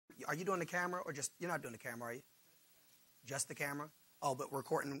Are you doing the camera or just, you're not doing the camera, are you? Just the camera? Oh, but we're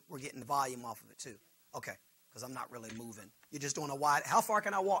getting the volume off of it too. Okay, because I'm not really moving. You're just doing a wide. How far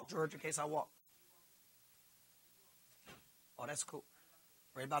can I walk, George, in case I walk? Oh, that's cool.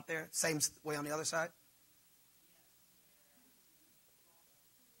 Right about there? Same way on the other side?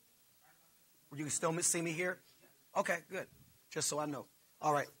 You can still see me here? Okay, good. Just so I know.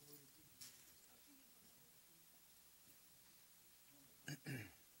 All right.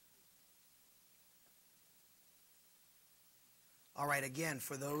 All right, again,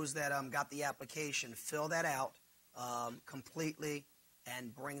 for those that got the application, fill that out completely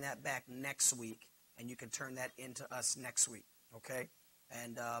and bring that back next week, and you can turn that into us next week, okay?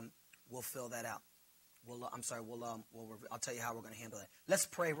 And we'll fill that out. I'll tell you how we're going to handle that. Let's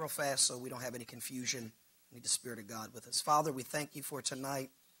pray real fast so we don't have any confusion. We need the Spirit of God with us. Father, we thank you for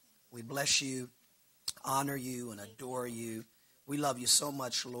tonight. We bless you, honor you, and adore you. We love you so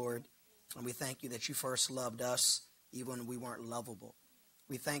much, Lord, and we thank you that you first loved us even when we weren't lovable.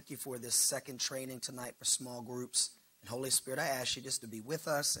 We thank you for this second training tonight for small groups. And Holy Spirit, I ask you just to be with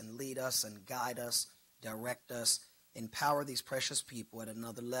us and lead us and guide us, direct us, empower these precious people at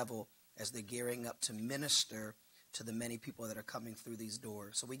another level as they're gearing up to minister to the many people that are coming through these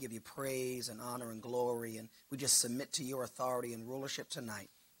doors. So we give you praise and honor and glory, and we just submit to your authority and rulership tonight.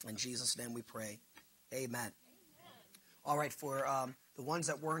 In Jesus' name we pray. Amen. All right, for the ones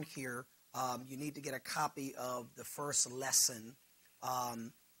that weren't here, you need to get a copy of the first lesson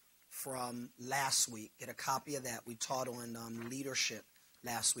from last week. Get a copy of that. We taught on leadership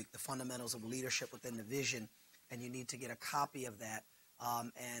last week, the fundamentals of leadership within the vision, and you need to get a copy of that.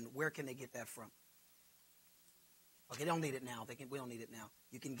 And where can they get that from? Okay, they don't need it now. We don't need it now.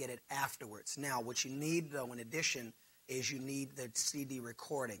 You can get it afterwards. Now, what you need, though, in addition, is you need the CD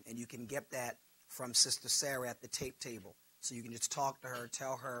recording, and you can get that from Sister Sarah at the tape table. So you can just talk to her,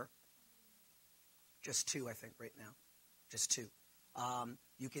 tell her. Just two, I think, right now. Just two.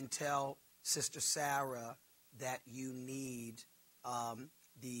 You can tell Sister Sarah that you need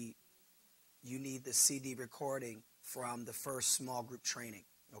the CD recording from the first small group training.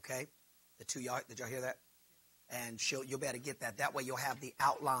 Okay, the two y'all, did y'all hear that? And you'll be able to get that. That way, you'll have the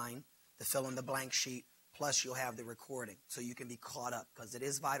outline, the fill in the blank sheet, plus you'll have the recording, so you can be caught up because it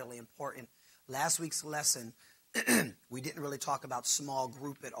is vitally important. Last week's lesson, we didn't really talk about small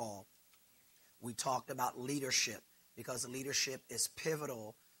group at all. We talked about leadership because leadership is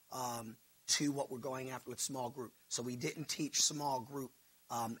pivotal to what we're going after with small group. So we didn't teach small group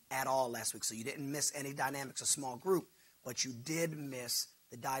at all last week. So you didn't miss any dynamics of small group, but you did miss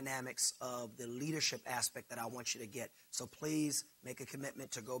the dynamics of the leadership aspect that I want you to get. So please make a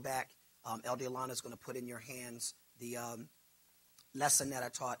commitment to go back. Elder Yolanda is going to put in your hands the lesson that I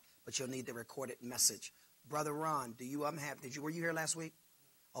taught, but you'll need the recorded message. Brother Ron, were you here last week?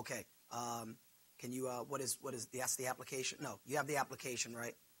 Okay. Can you, that's the application? No, you have the application,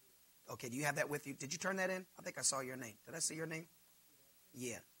 right? Okay, do you have that with you? Did you turn that in? I think I saw your name. Did I see your name?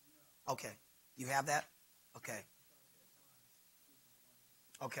 Yeah. Okay. You have that? Okay.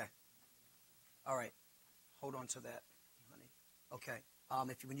 Okay. All right. Hold on to that, honey. Okay.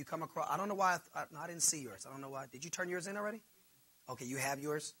 When you come across, I don't know why, I didn't see yours. I don't know why. Did you turn yours in already? Okay, you have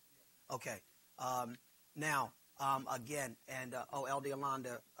yours? Okay. Now, again, and, Elder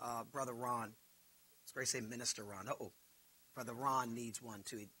Yolanda, Brother Ron. It's great to say Minister Ron. Brother Ron needs one,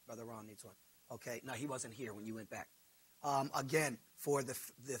 too. Brother Ron needs one. Okay. No, he wasn't here when you went back. Again, for the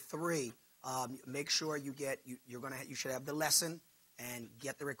three, make sure you should have the lesson and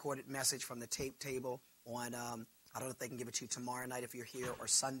get the recorded message from the tape table on, I don't know if they can give it to you tomorrow night if you're here or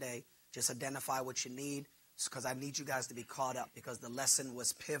Sunday. Just identify what you need because I need you guys to be caught up because the lesson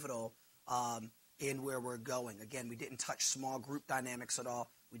was pivotal in where we're going. Again, we didn't touch small group dynamics at all.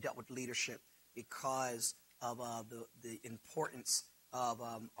 We dealt with leadership because of the importance of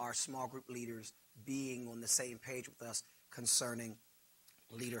our small group leaders being on the same page with us concerning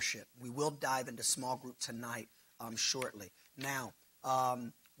leadership. We will dive into small group tonight shortly. Now,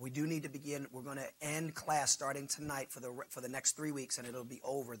 we do need to begin. We're going to end class starting tonight for the next 3 weeks, and it'll be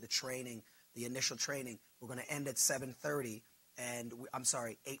over the training, the initial training. We're going to end at 7:30, and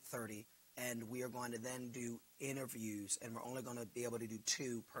 8:30, and we are going to then do interviews, and we're only going to be able to do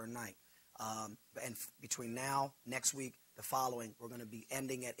 2 per night. And between now, next week, the following, we're going to be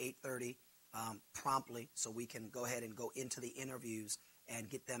ending at 8:30 promptly, so we can go ahead and go into the interviews and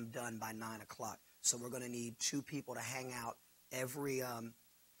get them done by 9 o'clock. So we're going to need 2 people to hang out every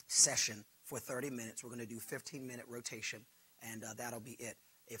session for 30 minutes. We're going to do 15-minute rotation, and that'll be it.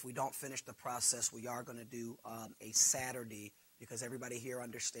 If we don't finish the process, we are going to do a Saturday because everybody here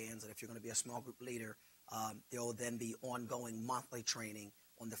understands that if you're going to be a small group leader, there will then be ongoing monthly training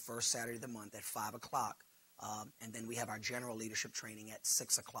on the first Saturday of the month at 5 o'clock. And then we have our general leadership training at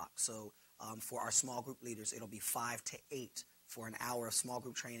 6 o'clock. So for our small group leaders, it'll be 5 to 8 for an hour of small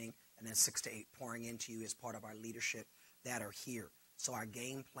group training, and then 6 to 8 pouring into you as part of our leadership that are here. So our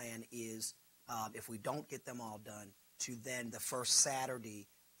game plan is, if we don't get them all done, to then the first Saturday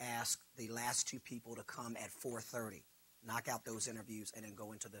ask the last 2 people to come at 4:30, knock out those interviews, and then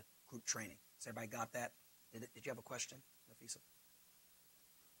go into the group training. Has everybody got that? Did you have a question, Nafisa?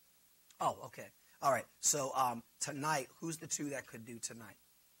 Oh, okay. All right. So tonight, who's the 2 that could do tonight?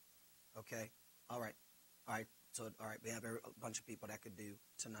 Okay. All right. All right. So, all right, we have a bunch of people that could do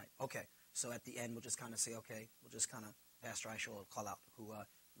tonight. Okay. So at the end, we'll just kind of say, okay, we'll just kind of, Pastor Aisha will call out who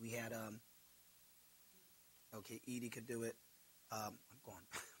we had. Okay, Edie could do it. I'm going.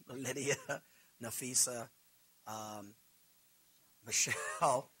 Lydia, Nafisa,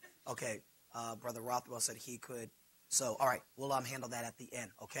 Michelle. Okay. Brother Rothwell said he could. So, all right, we'll handle that at the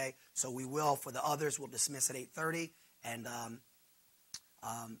end, okay? So we will, for the others, we'll dismiss at 8:30, and then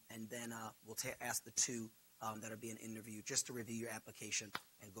we'll ask the 2 that are being interviewed just to review your application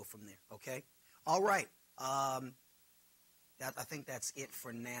and go from there, okay? All right. I think that's it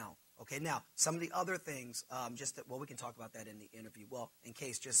for now. Okay, now, some of the other things, we can talk about that in the interview. Well, in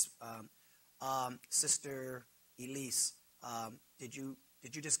case, just Sister Elise, did you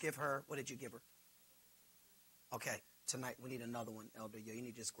just give her, what did you give her? Okay, tonight we need another one, Elder. You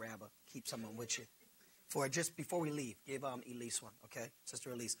need to just keep someone with you. Just before we leave, give Elise one, okay?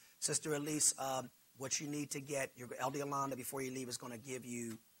 Sister Elise. Sister Elise, what you need to get, your Elder Yolanda, before you leave, is going to give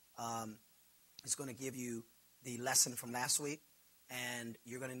you the lesson from last week, and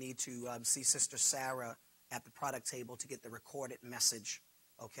you're going to need to see Sister Sarah at the product table to get the recorded message,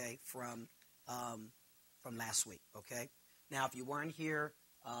 okay, from last week, okay? Now, if you weren't here,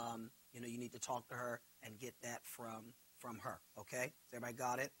 you need to talk to her and get that from her, okay? Has everybody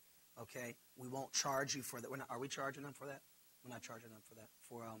got it? Okay. We won't charge you for that. Are we charging them for that? We're not charging them for that.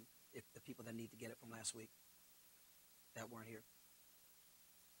 For if the people that need to get it from last week that weren't here.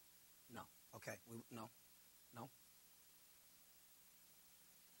 No. Okay. No.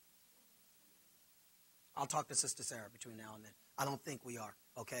 I'll talk to Sister Sarah between now and then. I don't think we are.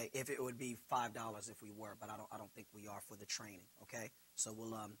 Okay. If it would be $5 if we were, but I don't think we are for the training. Okay. So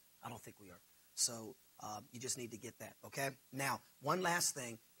I don't think we are. So you just need to get that, okay? Now, one last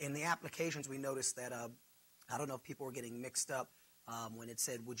thing. In the applications, we noticed that, I don't know if people were getting mixed up when it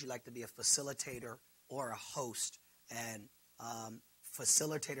said, would you like to be a facilitator or a host? And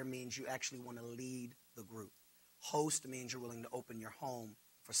facilitator means you actually want to lead the group. Host means you're willing to open your home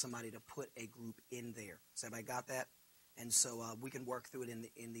for somebody to put a group in there. Has everybody got that? And so we can work through it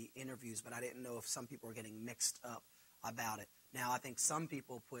in the interviews, but I didn't know if some people were getting mixed up about it. Now, I think some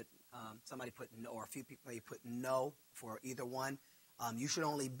people somebody put no, or a few people may put no for either one. You should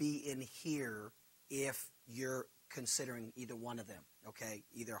only be in here if you're considering either one of them, okay?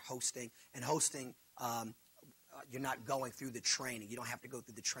 Either hosting. And hosting, you're not going through the training. You don't have to go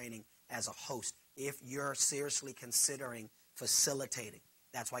through the training as a host. If you're seriously considering facilitating,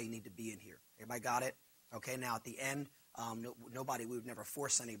 that's why you need to be in here. Everybody got it? Okay, now at the end, we would never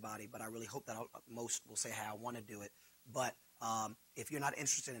force anybody, but I really hope that most will say, hey, I want to do it. But if you're not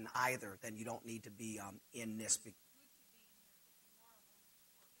interested in either, then you don't need to be in this.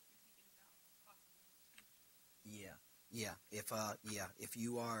 If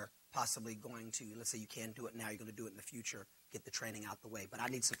you are possibly going to, let's say you can't do it now, you're going to do it in the future, get the training out the way. But I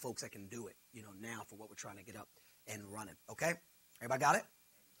need some folks that can do it, now for what we're trying to get up and running. Okay? Everybody got it?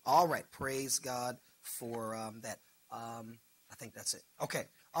 All right. Praise God for that. I think that's it. Okay.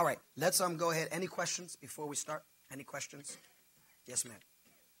 All right. Let's go ahead. Any questions before we start? Any questions? Yes, ma'am.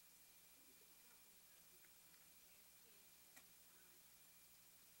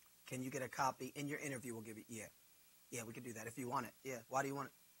 Can you get a copy in your interview? We'll give you. Yeah, we can do that if you want it. Yeah. Why do you want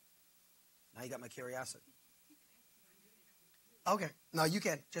it? Now you got my curiosity. Okay. No, you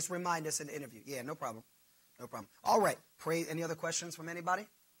can. Just remind us in the interview. Yeah, no problem. No problem. All right. Pray. Any other questions from anybody?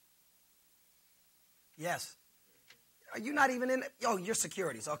 Yes. Are you not even in? Oh, you're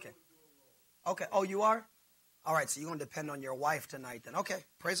securities. Okay. Okay. Oh, you are? All right. So you're going to depend on your wife tonight then. Okay.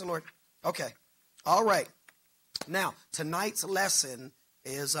 Praise the Lord. Okay. All right. Now, tonight's lesson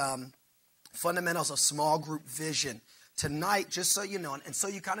is fundamentals of small group vision. Tonight, just so you know, and so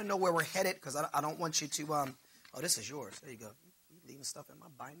you kind of know where we're headed, because I don't want you to, oh, this is yours. There you go. You leaving stuff in my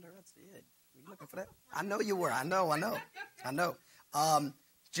binder? That's it. You looking for that? I know you were. I know.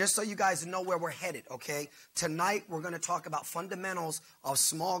 Just so you guys know where we're headed, okay? Tonight, we're going to talk about fundamentals of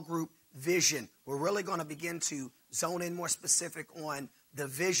small group vision. We're really going to begin to zone in more specific on the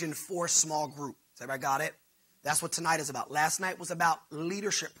vision for small group. Has everybody got it? That's what tonight is about. Last night was about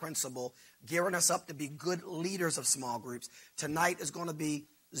leadership principle, gearing us up to be good leaders of small groups. Tonight is going to be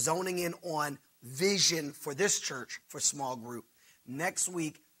zoning in on vision for this church for small group. Next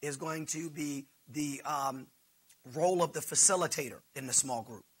week is going to be the role of the facilitator in the small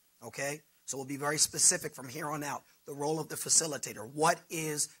group, okay? So we'll be very specific from here on out. The role of the facilitator. What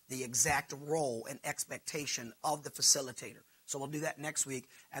is the exact role and expectation of the facilitator? So we'll do that next week.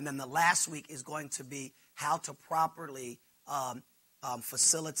 And then the last week is going to be how to properly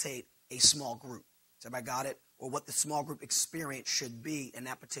facilitate a small group. Has everybody got it? Or what the small group experience should be in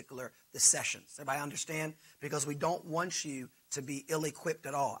that particular the sessions. Does everybody understand? Because we don't want you to be ill-equipped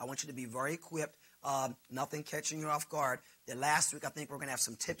at all. I want you to be very equipped. Nothing catching you off guard. The last week, I think we're going to have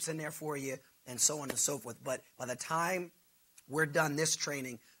some tips in there for you and so on and so forth. But by the time we're done this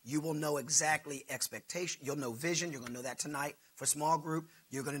training, you will know exactly expectation. You'll know vision. You're going to know that tonight for small group.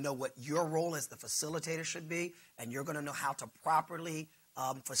 You're going to know what your role as the facilitator should be. And you're going to know how to properly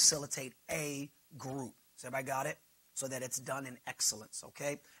facilitate a group. Has everybody got it? So that it's done in excellence,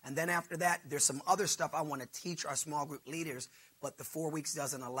 okay? And then after that, there's some other stuff I want to teach our small group leaders, but the 4 weeks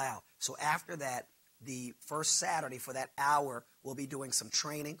doesn't allow. So after that, the first Saturday for that hour, we'll be doing some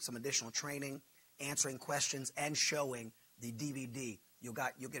training, some additional training, answering questions, and showing the DVD. You'll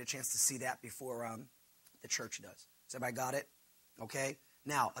get a chance to see that before the church does. Has everybody got it? Okay?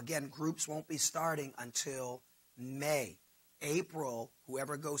 Now, again, groups won't be starting until May. April,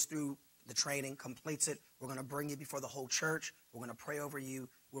 whoever goes through the training, completes it, we're going to bring you before the whole church. We're going to pray over you.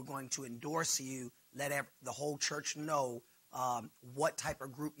 We're going to endorse you, let the whole church know what type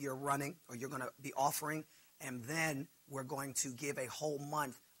of group you're running or you're going to be offering. And then we're going to give a whole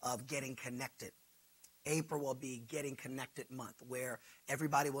month of getting connected. April will be getting connected month where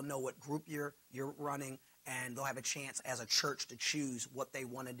everybody will know what group you're running, and they'll have a chance as a church to choose what they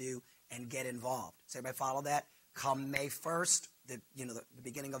want to do and get involved. Does everybody follow that? Come May 1st, the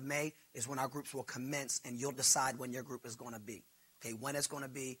beginning of May is when our groups will commence, and you'll decide when your group is going to be. Okay, when it's going to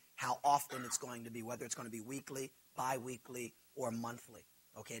be, how often it's going to be, whether it's going to be weekly, bi-weekly, or monthly.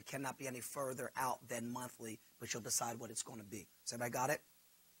 Okay, it cannot be any further out than monthly, but you'll decide what it's going to be. Has everybody got it?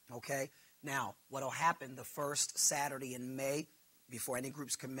 Okay, now, what will happen the first Saturday in May, before any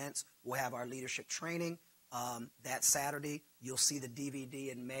groups commence, we'll have our leadership training. That Saturday, you'll see the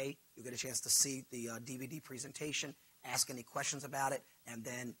DVD in May. You'll get a chance to see the DVD presentation, ask any questions about it, and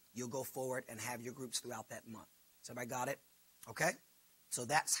then you'll go forward and have your groups throughout that month. So everybody got it? Okay? So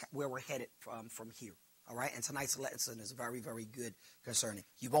that's where we're headed from here. All right? And tonight's lesson is very, very good concerning.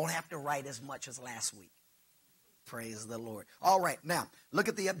 You won't have to write as much as last week. Praise the Lord. All right. Now, look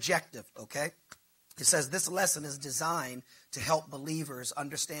at the objective, okay? It says this lesson is designed to help believers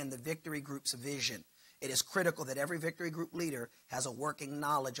understand the Victory Group's vision. It is critical that every Victory Group leader has a working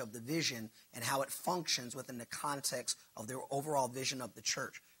knowledge of the vision and how it functions within the context of their overall vision of the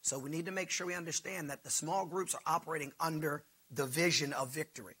church. So we need to make sure we understand that the small groups are operating under the vision of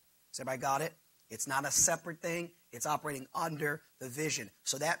Victory. Has everybody got it? It's not a separate thing. It's operating under the vision.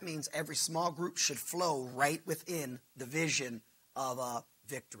 So that means every small group should flow right within the vision of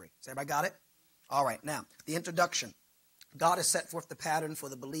Victory. Has everybody got it? All right. Now, the introduction. God has set forth the pattern for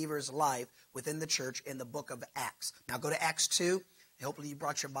the believer's life within the church in the book of Acts. Now go to Acts 2. Hopefully you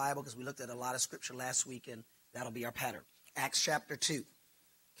brought your Bible because we looked at a lot of scripture last week, and that'll be our pattern. Acts chapter 2.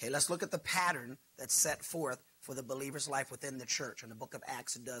 Okay, let's look at the pattern that's set forth for the believer's life within the church. And the book of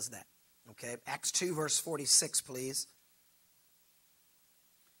Acts does that. Okay, Acts 2, verse 46, please.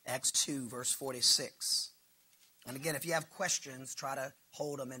 Acts 2, verse 46. And again, if you have questions, try to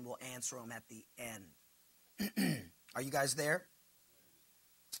hold them and we'll answer them at the end. Are you guys there?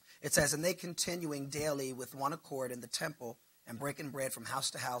 It says, and they continuing daily with one accord in the temple and breaking bread from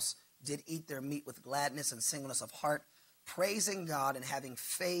house to house, did eat their meat with gladness and singleness of heart, praising God and having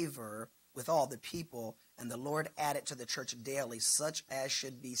favor with all the people. And the Lord added to the church daily such as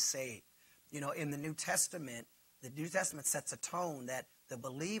should be saved. You know, in the New Testament sets a tone that the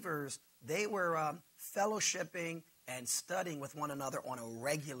believers, they were fellowshipping and studying with one another on a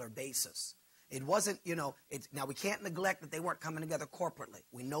regular basis. It wasn't, now we can't neglect that they weren't coming together corporately.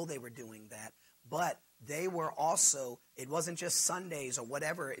 We know they were doing that. But they were also, it wasn't just Sundays or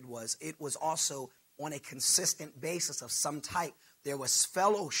whatever it was also on a consistent basis of some type. There was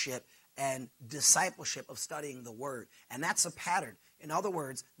fellowship and discipleship of studying the Word. And that's a pattern. In other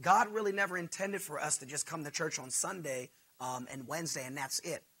words, God really never intended for us to just come to church on Sunday and Wednesday, and that's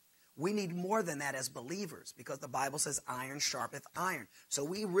it. We need more than that as believers because the Bible says iron sharpeth iron. So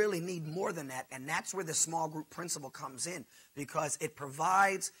we really need more than that, and that's where the small group principle comes in because it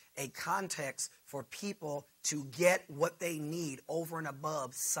provides a context for people to get what they need over and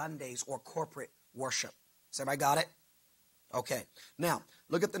above Sundays or corporate worship. Has everybody got it? Okay. Now,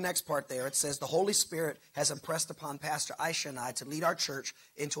 look at the next part there. It says, the Holy Spirit has impressed upon Pastor Aisha and I to lead our church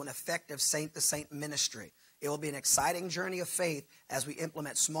into an effective saint-to-saint ministry. It will be an exciting journey of faith as we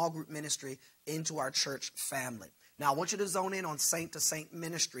implement small group ministry into our church family. Now, I want you to zone in on saint-to-saint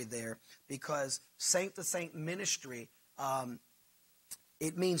ministry there, because saint-to-saint ministry,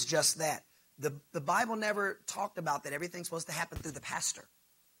 it means just that. The Bible never talked about that everything's supposed to happen through the pastor.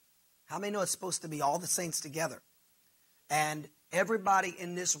 How many know it's supposed to be all the saints together? And everybody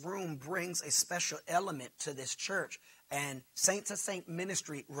in this room brings a special element to this church. And saint-to-saint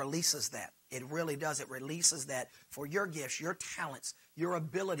ministry releases that. It really does. It releases that for your gifts, your talents, your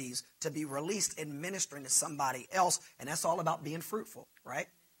abilities to be released in ministering to somebody else. And that's all about being fruitful, right?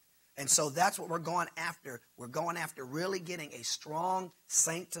 And so that's what we're going after. We're going after really getting a strong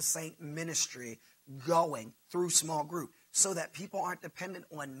saint-to-saint ministry going through small group so that people aren't dependent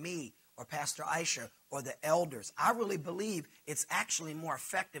on me or Pastor Aisha or the elders. I really believe it's actually more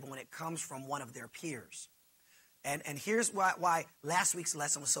effective when it comes from one of their peers. And here's why last week's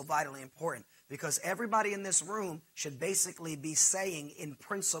lesson was so vitally important. Because everybody in this room should basically be saying in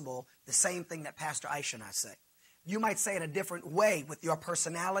principle the same thing that Pastor Aisha and I say. You might say it a different way with your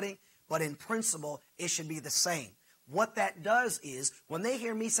personality, but in principle, it should be the same. What that does is when they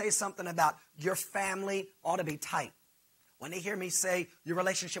hear me say something about your family ought to be tight, when they hear me say your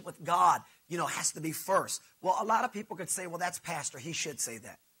relationship with God, has to be first. Well, a lot of people could say, well, that's pastor. He should say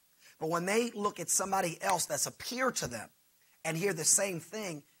that. But when they look at somebody else that's a peer to them and hear the same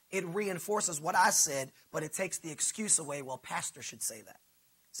thing, it reinforces what I said, but it takes the excuse away, well, pastor should say that.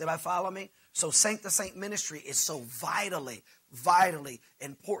 Does everybody follow me? So saint-to-saint ministry is so vitally, vitally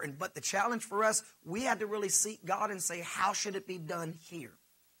important. But the challenge for us, we had to really seek God and say, how should it be done here?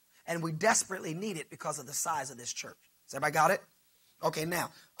 And we desperately need it because of the size of this church. Has everybody got it? Okay,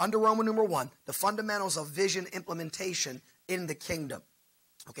 now, under Roman numeral 1, the fundamentals of vision implementation in the kingdom.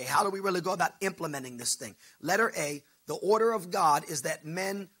 Okay, how do we really go about implementing this thing? Letter A, the order of God is that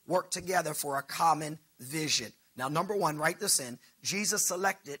men work together for a common vision. Now, number 1, write this in. Jesus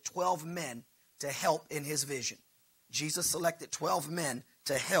selected 12 men to help in his vision. Jesus selected 12 men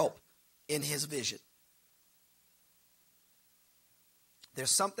to help in his vision.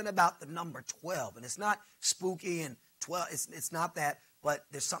 There's something about the number 12, and it's not spooky and 12. It's not that, but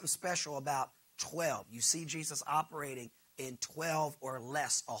there's something special about 12. You see Jesus operating in 12 or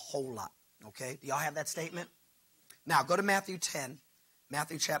less a whole lot. Okay? Do y'all have that statement? Now, go to Matthew 10,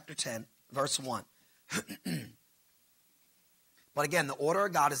 Matthew chapter 10, verse 1. But again, the order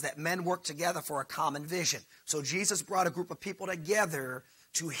of God is that men work together for a common vision. So Jesus brought a group of people together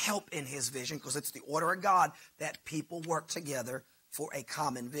to help in his vision, because it's the order of God that people work together for a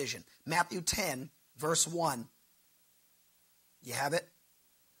common vision. Matthew 10, verse 1. You have it?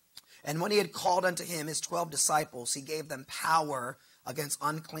 And when he had called unto him his 12 disciples, he gave them power against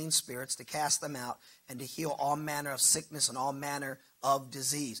unclean spirits to cast them out and to heal all manner of sickness and all manner of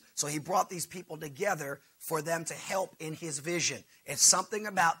disease. So he brought these people together for them to help in his vision. It's something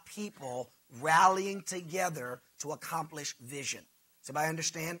about people rallying together to accomplish vision. Does everybody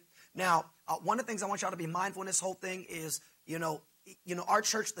understand? Now, one of the things I want y'all to be mindful in this whole thing is, our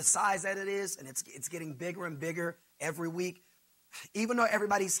church, the size that it is, and it's getting bigger and bigger every week. Even though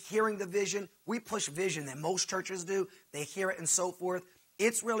everybody's hearing the vision, we push vision that most churches do. They hear it and so forth.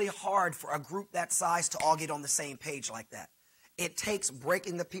 It's really hard for a group that size to all get on the same page like that. It takes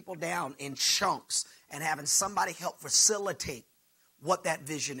breaking the people down in chunks and having somebody help facilitate what that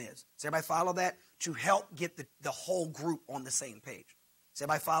vision is. Does everybody follow that? To help get the whole group on the same page. Does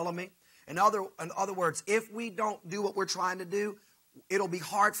everybody follow me? In other words, if we don't do what we're trying to do, it'll be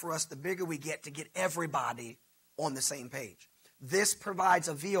hard for us, the bigger we get, to get everybody on the same page. This provides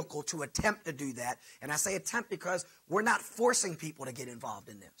a vehicle to attempt to do that. And I say attempt because we're not forcing people to get involved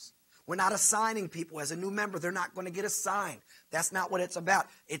in this. We're not assigning people as a new member. They're not going to get assigned. That's not what it's about.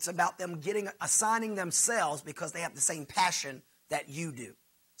 It's about them assigning themselves because they have the same passion that you do.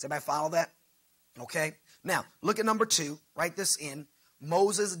 Does everybody follow that? Okay. Now, look at number 2. Write this in.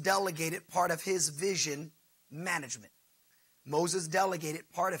 Moses delegated part of his vision management. Moses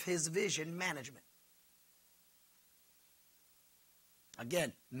delegated part of his vision management.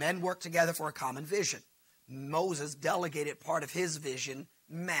 Again, men work together for a common vision. Moses delegated part of his vision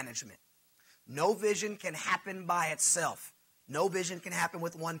management. No vision can happen by itself. No vision can happen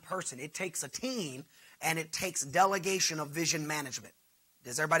with one person. It takes a team, and it takes delegation of vision management.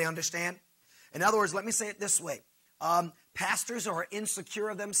 Does everybody understand? In other words, let me say it this way. Pastors who are insecure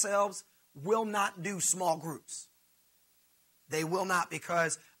of themselves will not do small groups. They will not,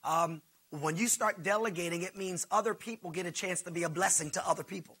 because when you start delegating, it means other people get a chance to be a blessing to other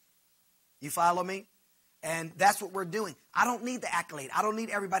people. You follow me? And that's what we're doing. I don't need the accolade. I don't need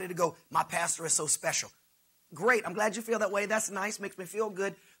everybody to go, my pastor is so special. Great. I'm glad you feel that way. That's nice. Makes me feel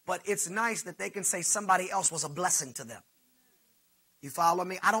good. But it's nice that they can say somebody else was a blessing to them. You follow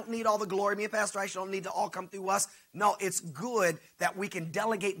me? I don't need all the glory. Me and Pastor Aisha don't need to all come through us. No, it's good that we can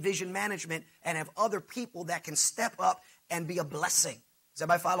delegate vision management and have other people that can step up and be a blessing. Does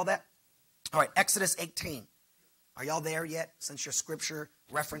everybody follow that? All right, Exodus 18. Are y'all there yet, since your scripture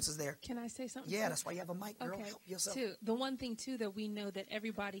reference is there? Can I say something? Yeah, that's why you have a mic, girl. Okay. Help yourself. Too, the one thing, too, that we know that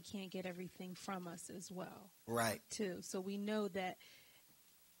everybody can't get everything from us as well. Right. Too. So we know that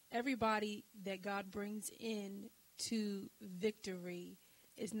everybody that God brings in to victory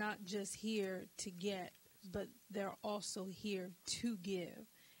is not just here to get, but they're also here to give.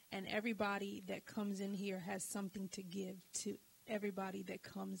 And everybody that comes in here has something to give to everybody that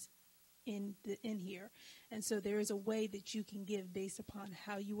comes in here. And so there is a way that you can give based upon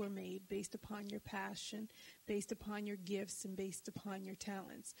how you were made, based upon your passion, based upon your gifts, and based upon your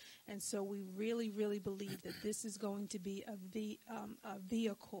talents. And so we really, really believe that this is going to be a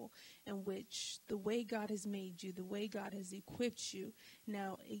vehicle in which the way God has made you, the way God has equipped you,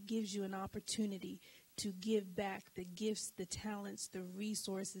 now it gives you an opportunity to give back the gifts, the talents, the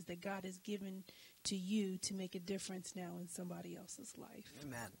resources that God has given to you to make a difference now in somebody else's life.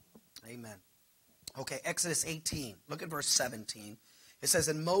 Amen. Amen. Okay, Exodus 18. Look at verse 17. It says,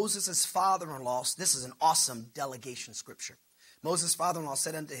 and Moses' father-in-law, this is an awesome delegation scripture. Moses' father-in-law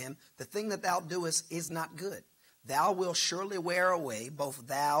said unto him, the thing that thou doest is not good. Thou wilt surely wear away both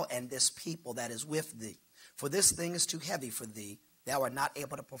thou and this people that is with thee. For this thing is too heavy for thee. Thou art not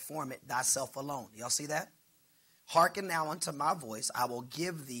able to perform it thyself alone. Y'all see that? Hearken now unto my voice. I will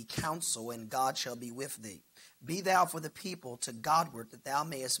give thee counsel, and God shall be with thee. Be thou for the people to Godward, that thou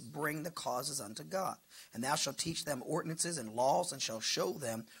mayest bring the causes unto God. And thou shalt teach them ordinances and laws, and shalt show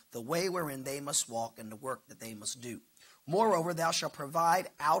them the way wherein they must walk, and the work that they must do. Moreover, thou shalt provide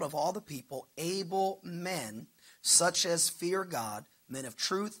out of all the people able men, such as fear God, men of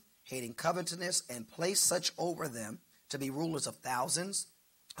truth, hating covetousness, and place such over them to be rulers of thousands,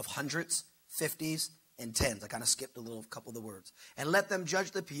 of hundreds, fifties, and tens. I kind of skipped a little couple of the words. And let them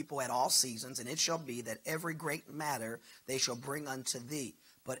judge the people at all seasons, and it shall be that every great matter they shall bring unto thee.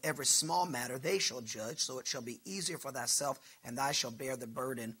 But every small matter they shall judge, so it shall be easier for thyself, and thou shalt bear the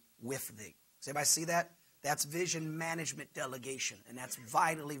burden with thee. Does anybody see that? That's vision management delegation, and that's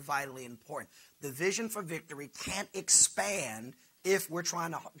vitally, vitally important. The vision for victory can't expand if we're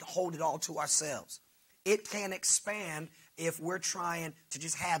trying to hold it all to ourselves. It can't expand if we're trying to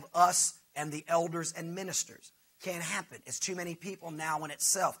just have us and the elders and ministers. Can't happen. It's too many people now in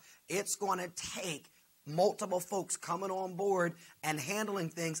itself. It's going to take multiple folks coming on board and handling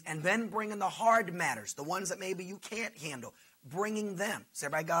things, and then bringing the hard matters, the ones that maybe you can't handle, bringing them. Has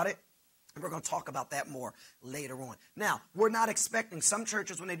everybody got it? And we're going to talk about that more later on. Now, we're not expecting, some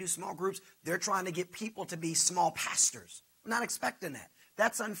churches when they do small groups, they're trying to get people to be small pastors. We're not expecting that.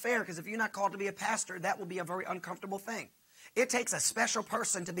 That's unfair, because if you're not called to be a pastor, that will be a very uncomfortable thing. It takes a special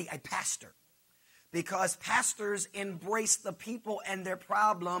person to be a pastor, because pastors embrace the people and their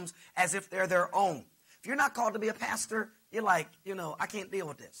problems as if they're their own. If you're not called to be a pastor, you're like, I can't deal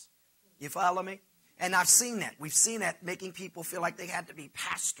with this. You follow me? And I've seen that. We've seen that, making people feel like they had to be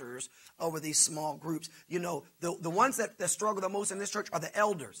pastors over these small groups. The ones that struggle the most in this church are the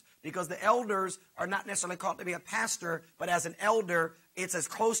elders, because the elders are not necessarily called to be a pastor, but as an elder, it's as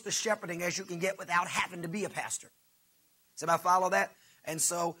close to shepherding as you can get without having to be a pastor. Does anybody follow that? And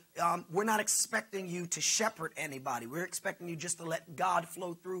so we're not expecting you to shepherd anybody. We're expecting you just to let God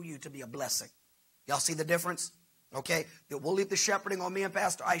flow through you to be a blessing. Y'all see the difference? Okay, we'll leave the shepherding on me and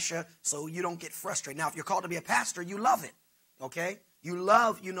Pastor Aisha so you don't get frustrated. Now, if you're called to be a pastor, you love it. Okay, you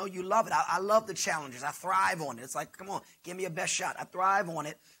love it. I love the challenges. I thrive on it. It's like, come on, give me a best shot. I thrive on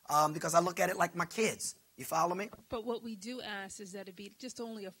it because I look at it like my kids. You follow me? But what we do ask is that it be just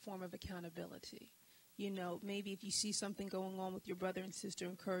only a form of accountability. Maybe if you see something going on with your brother and sister,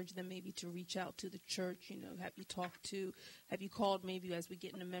 encourage them maybe to reach out to the church. Have you called maybe as we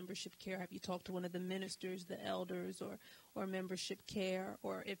get into membership care, have you talked to one of the ministers, the elders, or membership care?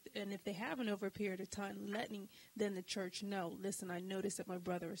 Or if they haven't over a period of time, letting then the church know, listen, I noticed that my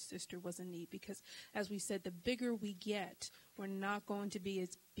brother or sister was in need. Because as we said, the bigger we get, we're not going to be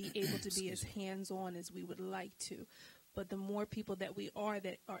able to be as hands-on as we would like to. But the more people that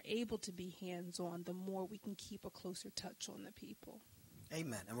are able to be hands-on, the more we can keep a closer touch on the people.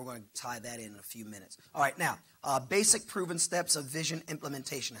 Amen. And we're going to tie that in a few minutes. All right, now, basic proven steps of vision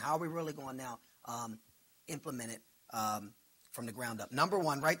implementation. How are we really going to now implement it from the ground up? Number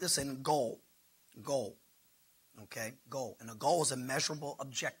one, write this in: goal. Goal. Okay, goal. And a goal is a measurable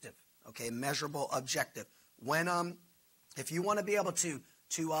objective. Okay, measurable objective. When if you want to be able to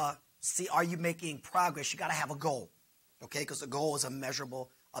see, are you making progress, you got to have a goal. Okay, because the goal is a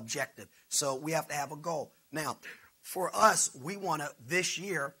measurable objective. So we have to have a goal. Now, for us, this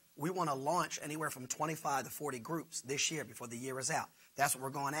year, we want to launch anywhere from 25 to 40 groups this year before the year is out. That's what we're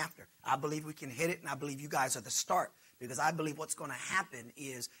going after. I believe we can hit it, and I believe you guys are the start, because I believe what's going to happen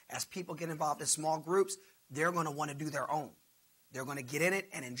is as people get involved in small groups, they're going to want to do their own. They're going to get in it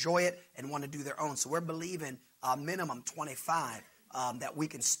and enjoy it and want to do their own. So we're believing minimum 25 that we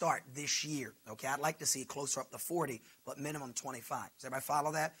can start this year. Okay, I'd like to see it closer up to 40, but minimum 25. Does everybody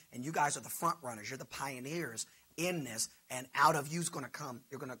follow that? And you guys are the front runners. You're the pioneers in this, and out of you's going to come.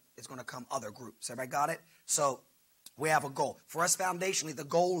 It's going to come other groups. Everybody got it? So we have a goal. For us, foundationally, the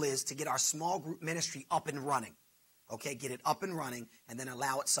goal is to get our small group ministry up and running. Okay, get it up and running, and then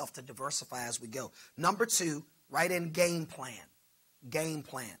allow itself to diversify as we go. Number 2, write in game plan. Game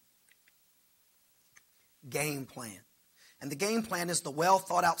plan. Game plan. And the game plan is the well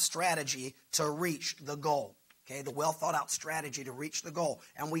thought out strategy to reach the goal. Okay, the well thought out strategy to reach the goal.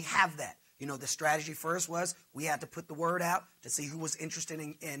 And we have that. You know, the strategy first was we had to put the word out to see who was interested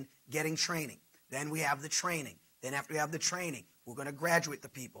in getting training. Then we have the training. Then after we have the training, we're going to graduate the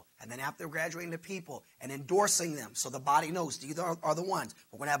people. And then after graduating the people and endorsing them so the body knows these are the ones,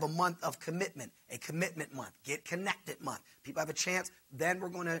 we're going to have a month of commitment, a commitment month, get connected month. People have a chance. Then we're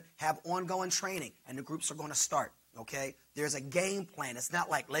going to have ongoing training, and the groups are going to start. Okay? There's a game plan. It's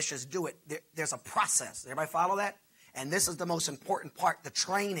not like let's just do it. There's a process. Everybody follow that? And this is the most important part. The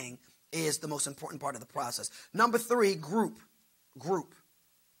training is the most important part of the process. Number 3, group.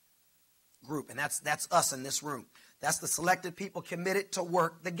 And that's us in this room. That's the selected people committed to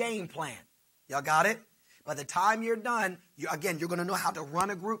work the game plan. Y'all got it? By the time you're done, you're going to know how to run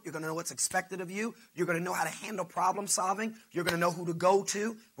a group. You're going to know what's expected of you. You're going to know how to handle problem solving. You're going to know who to go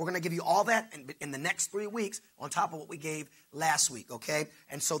to. We're going to give you all that in the next 3 weeks on top of what we gave last week, okay?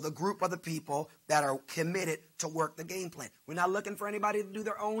 And so the group of the people that are committed to work the game plan. We're not looking for anybody to do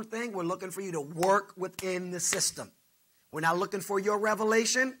their own thing. We're looking for you to work within the system. We're not looking for your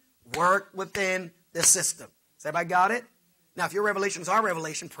revelation. Work within the system. Has everybody got it? Now, if your revelation is our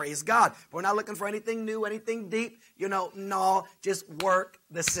revelation, praise God. But we're not looking for anything new, anything deep. No, just work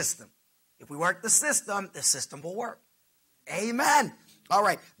the system. If we work the system will work. Amen. All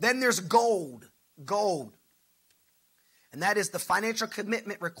right. Then there's gold. Gold. And that is the financial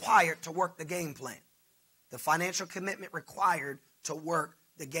commitment required to work the game plan. The financial commitment required to work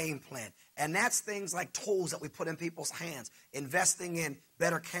the game plan. And that's things like tools that we put in people's hands, investing in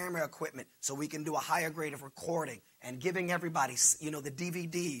better camera equipment so we can do a higher grade of recording, and giving everybody, the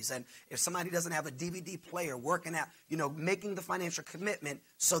DVDs. And if somebody doesn't have a DVD player, working out, making the financial commitment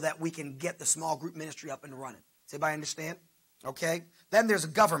so that we can get the small group ministry up and running. Does everybody understand? Okay. Then there's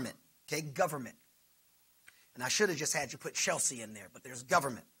government. Okay, government. And I should have just had you put Chelsea in there, but there's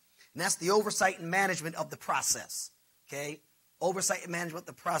government. And that's the oversight and management of the process. Okay. Oversight and management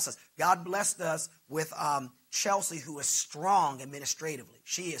of the process. God blessed us with Chelsea, who is strong administratively.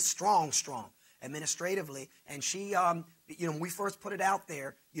 She is strong administratively. And she, when we first put it out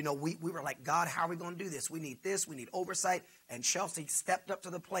there, we were like, God, how are we going to do this? We need this. We need oversight. And Chelsea stepped up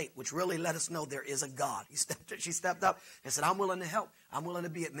to the plate, which really let us know there is a God. She stepped up and said, I'm willing to help. I'm willing to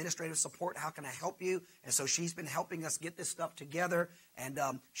be administrative support. How can I help you? And so she's been helping us get this stuff together. And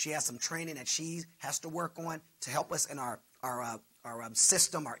she has some training that she has to work on to help us in our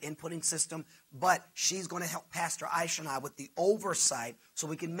system, our inputting system. But she's going to help Pastor Aisha and I with the oversight so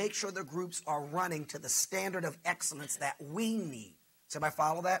we can make sure the groups are running to the standard of excellence that we need. Does everybody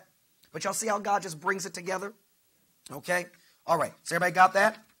follow that? But y'all see how God just brings it together? Okay? All right. So everybody got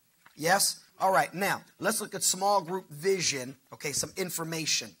that? Yes? All right. Now, let's look at small group vision. Okay, some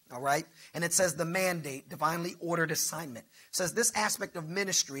information. All right? And it says the mandate, divinely ordered assignment. It says this aspect of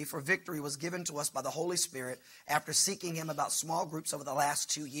ministry for Victory was given to us by the Holy Spirit after seeking Him about small groups over the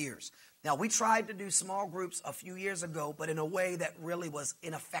last 2 years. Now, we tried to do small groups a few years ago, but in a way that really was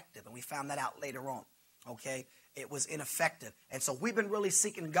ineffective. And we found that out later on. Okay? It was ineffective. And so we've been really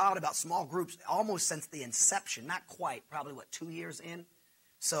seeking God about small groups almost since the inception. Not quite, probably 2 years in?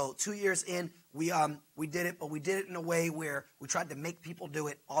 So 2 years in, we did it, but we did it in a way where we tried to make people do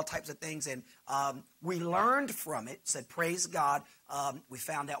it, all types of things. And we learned from it, said, praise God. We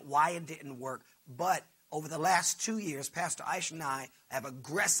found out why it didn't work. But over the last 2 years, Pastor Aisha and I have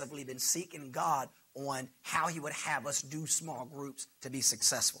aggressively been seeking God on how He would have us do small groups to be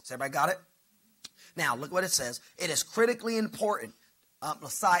successful. Has everybody got it? Now, look what it says. It is critically important. A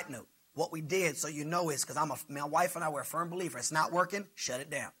side note. What we did, so you know, is because my wife and I were a firm believer. It's not working, shut it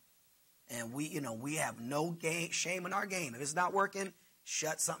down. And we have no shame in our game. If it's not working,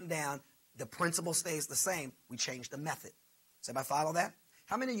 shut something down. The principle stays the same. We change the method. Does everybody follow that?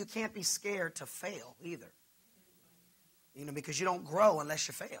 How many of you can't be scared to fail either? You know, because you don't grow unless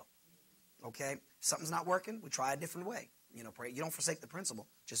you fail. Okay? Something's not working, we try a different way. You know, pray. You don't forsake the principle.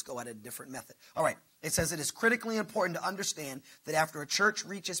 Just go at a different method. All right. It says it is critically important to understand that after a church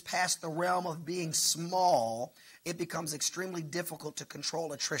reaches past the realm of being small, it becomes extremely difficult to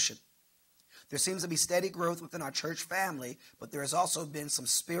control attrition. There seems to be steady growth within our church family, but there has also been some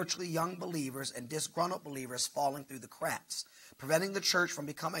spiritually young believers and disgruntled believers falling through the cracks, preventing the church from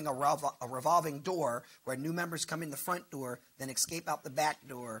becoming a revolving door where new members come in the front door, then escape out the back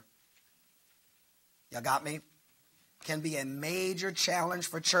door. Y'all got me? Can be a major challenge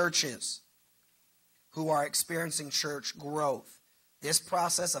for churches who are experiencing church growth. This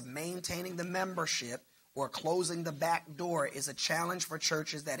process of maintaining the membership or closing the back door is a challenge for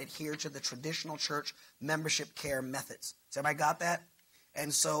churches that adhere to the traditional church membership care methods. Has everybody got that?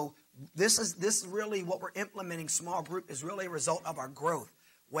 And so this really what we're implementing, small group, is really a result of our growth.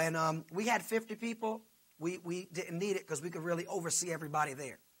 When we had 50 people, we didn't need it because we could really oversee everybody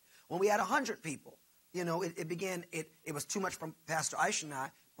there. When we had 100 people, you know, it was too much from Pastor Aisha and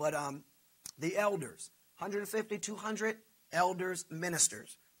I, but the elders, 150, 200 elders,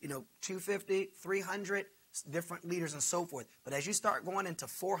 ministers, you know, 250, 300 different leaders and so forth. But as you start going into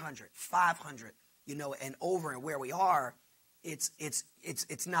 400, 500, you know, and over and where we are, it's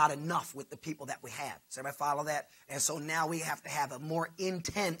not enough with the people that we have. Does everybody follow that? And so now we have to have a more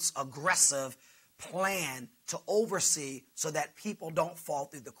intense, aggressive plan to oversee so that people don't fall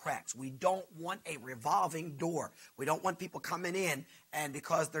through the cracks. We don't want a revolving door. We don't want people coming in and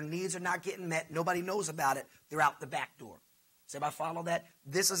because their needs are not getting met, nobody knows about it, they're out the back door. Does everybody follow that?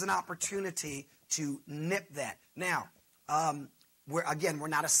 This is an opportunity to nip that. Now, we're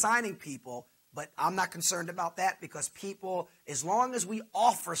not assigning people, but I'm not concerned about that because people, as long as we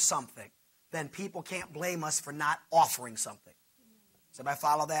offer something, then people can't blame us for not offering something. Does everybody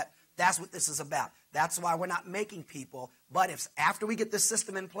follow that? That's what this is about. That's why we're not making people. But if after we get this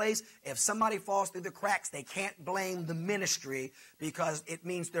system in place, if somebody falls through the cracks, they can't blame the ministry because it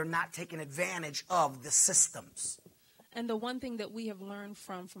means they're not taking advantage of the systems. And the one thing that we have learned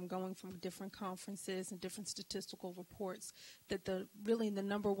from going from different conferences and different statistical reports, that the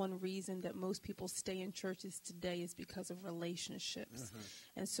number one reason that most people stay in churches today is because of relationships. Mm-hmm.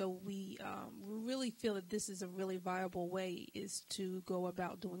 And so we really feel that this is a really viable way is to go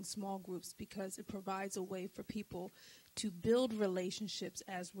about doing small groups because it provides a way for people to build relationships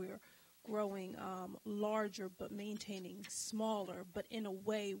as we're growing larger but maintaining smaller, but in a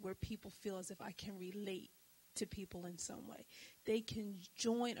way where people feel as if I can relate to people in some way. They can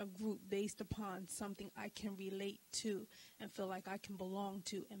join a group based upon something I can relate to and feel like I can belong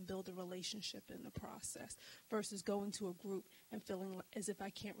to and build a relationship in the process versus going to a group and feeling as if I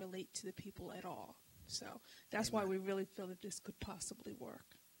can't relate to the people at all. So that's Amen. Why we really feel that this could possibly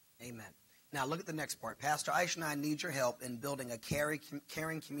work. Amen. Now look at the next part. Pastor Aisha and I need your help in building a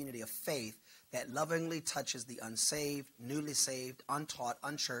caring community of faith that lovingly touches the unsaved, newly saved, untaught,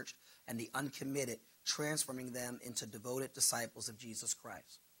 unchurched, and the uncommitted, transforming them into devoted disciples of Jesus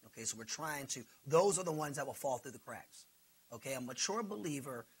Christ. Okay, so we're trying to, those are the ones that will fall through the cracks. Okay, a mature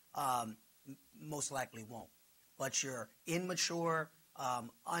believer most likely won't. But your immature,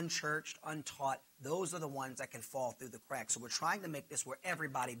 unchurched, untaught, those are the ones that can fall through the cracks. So we're trying to make this where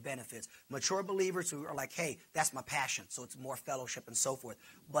everybody benefits. Mature believers who are like, hey, that's my passion, so it's more fellowship and so forth.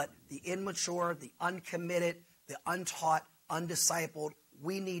 But the immature, the uncommitted, the untaught, undiscipled,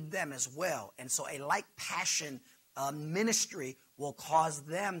 we need them as well. And so a like passion ministry will cause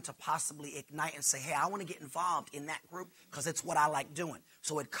them to possibly ignite and say, hey, I want to get involved in that group because it's what I like doing.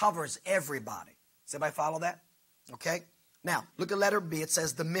 So it covers everybody. Does everybody follow that? Okay. Now, look at letter B. It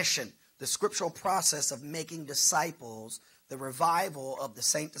says the mission, the scriptural process of making disciples, the revival of the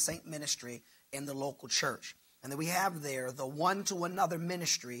saint-to-saint ministry in the local church. And then we have there the one-to-another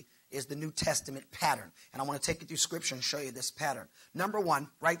ministry is the New Testament pattern. And I want to take you through Scripture and show you this pattern. Number one,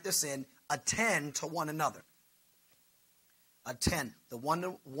 write this in, attend to one another. Attend. The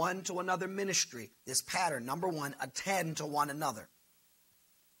one to another ministry, this pattern. Number one, attend to one another.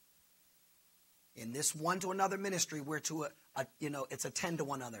 In this one to another ministry, we're to, it's attend to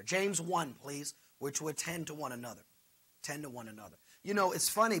one another. James 1, please. We're to attend to one another. Tend to one another. You know, it's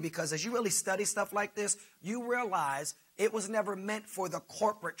funny because as you really study stuff like this, you realize it was never meant for the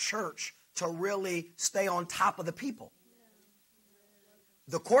corporate church to really stay on top of the people.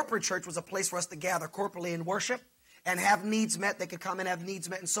 The corporate church was a place for us to gather corporately and worship and have needs met. They could come and have needs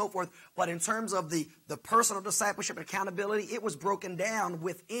met and so forth. But in terms of the personal discipleship and accountability, it was broken down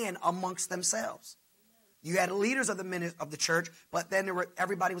within amongst themselves. You had leaders of the church, but then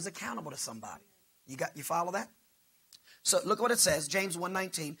everybody was accountable to somebody. You follow that? So look at what it says, James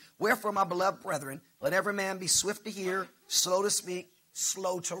 1:19. Wherefore, my beloved brethren, let every man be swift to hear, slow to speak,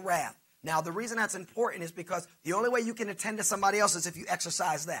 slow to wrath. Now, the reason that's important is because the only way you can attend to somebody else is if you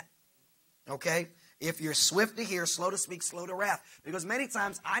exercise that. Okay? If you're swift to hear, slow to speak, slow to wrath. Because many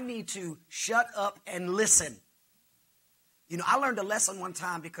times I need to shut up and listen. You know, I learned a lesson one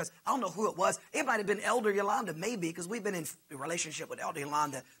time because I don't know who it was. It might have been Elder Yolanda, maybe, because we've been in a relationship with Elder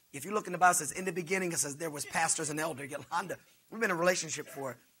Yolanda. If you look in the Bible, it says in the beginning, it says there was pastors and Elder Yolanda. We've been in a relationship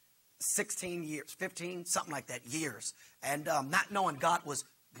for 16 years, 15, something like that, years. And not knowing God was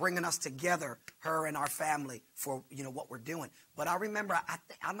bringing us together, her and our family, for, you know, what we're doing. But I remember,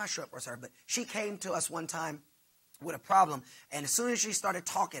 I'm not sure it was her, but she came to us one time with a problem, and as soon as she started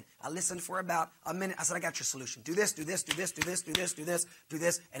talking, I listened for about a minute. I said, I got your solution. Do this, do this, do this, do this, do this, do this, do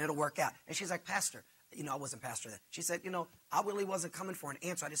this, and it'll work out. And she's like, Pastor, you know, I wasn't pastor then. She said, you know, I really wasn't coming for an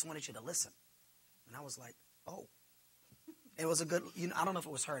answer. I just wanted you to listen. And I was like, oh. It was a good, you know, I don't know if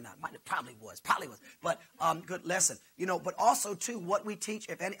it was her or not. It probably was. But good lesson. You know, but also, too, what we teach,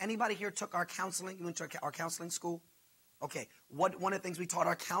 if anybody here took our counseling, you went to our counseling school? Okay. One of the things we taught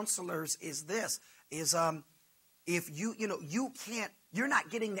our counselors is this, is if you're not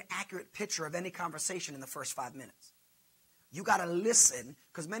getting the accurate picture of any conversation in the first 5 minutes. You got to listen,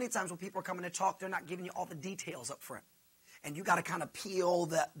 because many times when people are coming to talk, they're not giving you all the details up front. And you got to kind of peel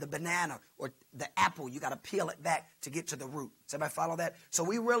the banana or the apple. You got to peel it back to get to the root. Does everybody follow that? So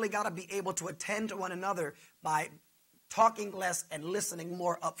we really got to be able to attend to one another by talking less and listening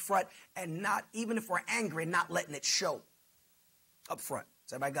more up front, and not, even if we're angry, not letting it show up front.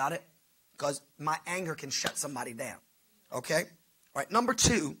 Does everybody got it? Because my anger can shut somebody down. Okay? All right, number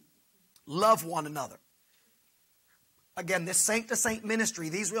 2, love one another. Again, this saint-to-saint ministry,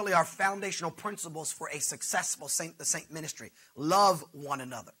 these really are foundational principles for a successful saint-to-saint ministry. Love one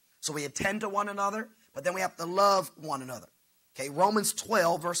another. So we attend to one another, but then we have to love one another. Okay, Romans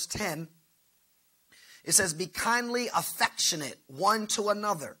 12, verse 10, it says, be kindly affectionate one to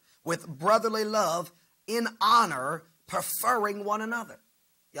another with brotherly love, in honor, preferring one another.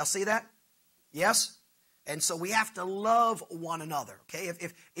 Y'all see that? Yes? And so we have to love one another, okay?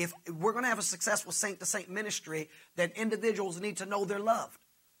 If we're going to have a successful saint-to-saint ministry, then individuals need to know they're loved.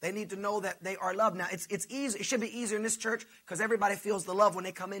 They need to know that they are loved. Now, it's easy. It should be easier in this church because everybody feels the love when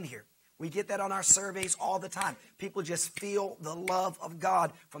they come in here. We get that on our surveys all the time. People just feel the love of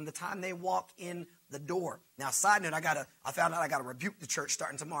God from the time they walk in the door. Now, side note, I found out I got to rebuke the church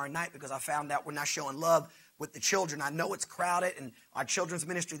starting tomorrow night because I found out we're not showing love with the children. I know it's crowded, and our children's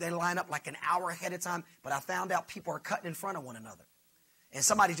ministry, they line up like an hour ahead of time, but I found out people are cutting in front of one another. And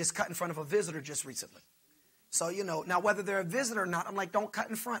somebody just cut in front of a visitor just recently. So, you know, now whether they're a visitor or not, I'm like, don't cut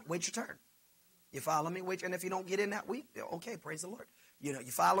in front. Wait your turn. You follow me? Wait, and if you don't get in that week, okay, praise the Lord. You know,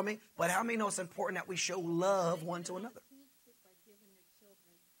 you follow me? But how many know it's important that we show love one to another?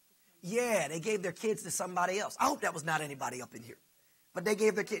 Yeah, they gave their kids to somebody else. I hope that was not anybody up in here. But they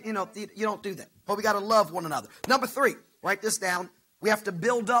gave their kid, you know, you don't do that. But we got to love one another. Number 3, write this down. We have to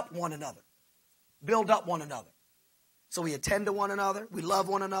build up one another. Build up one another. So we attend to one another. We love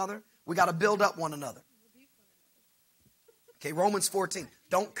one another. We got to build up one another. Okay, Romans 14.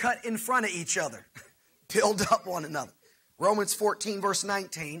 Don't cut in front of each other. Build up one another. Romans 14, verse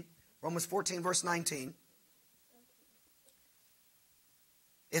 19. Romans 14, verse 19.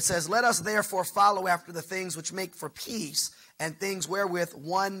 It says, let us therefore follow after the things which make for peace, and things wherewith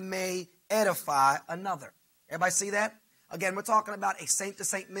one may edify another. Everybody see that? Again, we're talking about a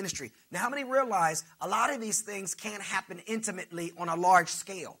saint-to-saint ministry. Now, how many realize a lot of these things can't happen intimately on a large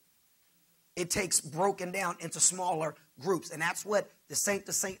scale? It takes broken down into smaller groups, and that's what the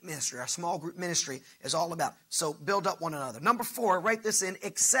saint-to-saint ministry, our small group ministry, is all about. So build up one another. Number 4, write this in,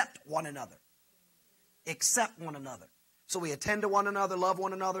 accept one another. Accept one another. So we attend to one another, love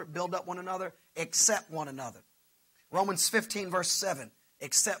one another, build up one another, accept one another. Romans 15, verse 7,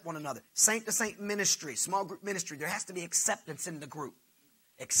 accept one another. Saint-to-saint ministry, small group ministry, there has to be acceptance in the group.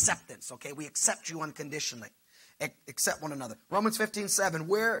 Acceptance, okay? We accept you unconditionally. Accept one another. Romans 15, 7,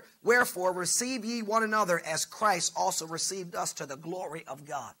 wherefore receive ye one another as Christ also received us to the glory of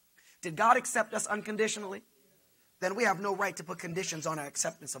God. Did God accept us unconditionally? Then we have no right to put conditions on our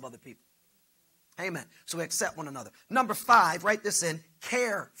acceptance of other people. Amen. So we accept one another. Number 5, write this in,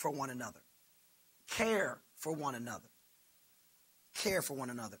 care for one another. Care for one another. Care for one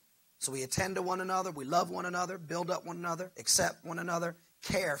another. So we attend to one another, we love one another, build up one another, accept one another,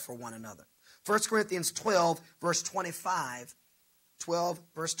 care for one another. 1 Corinthians 12, verse 25. 12,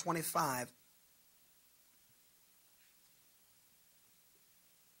 verse 25.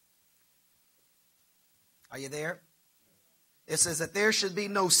 Are you there? It says that there should be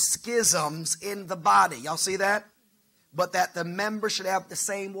no schisms in the body. Y'all see that? But that the members should have the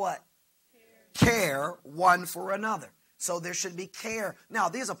same what? Care one for another. So there should be care. Now,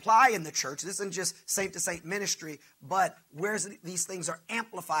 these apply in the church. This isn't just saint to saint ministry, but where these things are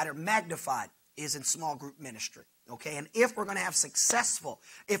amplified or magnified is in small group ministry. Okay, and if we're going to have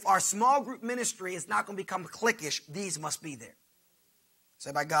if our small group ministry is not going to become cliquish, these must be there. So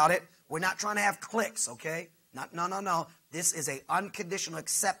everybody got it? We're not trying to have cliques, okay? No. This is a unconditional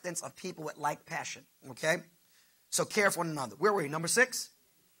acceptance of people with like passion, okay? So care for one another. Where were we? Number 6?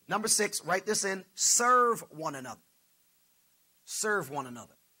 Number 6, write this in. Serve one another. Serve one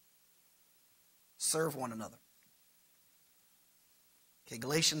another. Serve one another. Okay,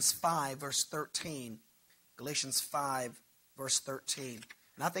 Galatians 5, verse 13. Galatians 5, verse 13.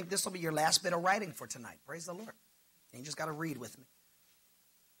 And I think this will be your last bit of writing for tonight. Praise the Lord. And you just got to read with me.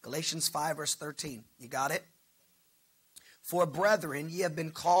 Galatians 5, verse 13. You got it? For brethren, ye have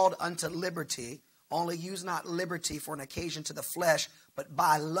been called unto liberty. Only use not liberty for an occasion to the flesh, but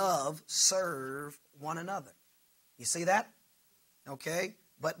by love serve one another. You see that? Okay?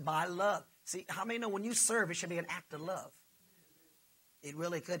 But by love. See, how many know when you serve, it should be an act of love? It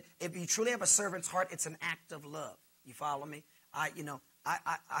really could. If you truly have a servant's heart, it's an act of love. You follow me? I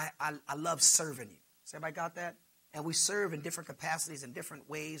love serving you. Has everybody got that? And we serve in different capacities and different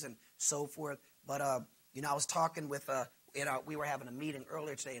ways and so forth. But I was talking with we were having a meeting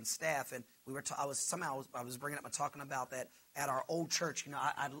earlier today in staff, and I was bringing up and talking about that at our old church.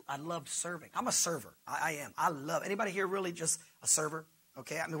 I love serving. I'm a server. I am. I love. Anybody here really just a server?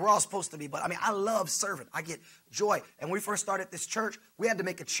 Okay, I mean, we're all supposed to be, but I mean, I love serving. I get joy. And when we first started this church, we had to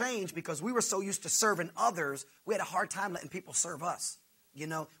make a change because we were so used to serving others, we had a hard time letting people serve us.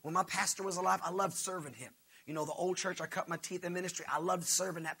 When my pastor was alive, I loved serving him. The old church, I cut my teeth in ministry. I loved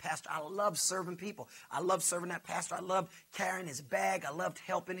serving that pastor. I loved serving people. I loved serving that pastor. I loved carrying his bag. I loved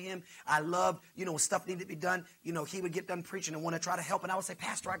helping him. I loved, when stuff needed to be done, he would get done preaching and want to try to help. And I would say,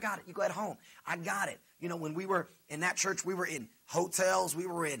 Pastor, I got it. You go at home. I got it. When we were in that church, we were in hotels. We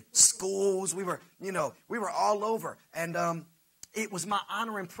were in schools. We were all over. And it was my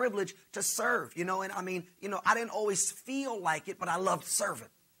honor and privilege to serve, and I mean, I didn't always feel like it, but I loved serving.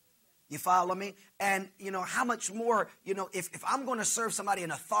 You follow me? And, how much more, if I'm going to serve somebody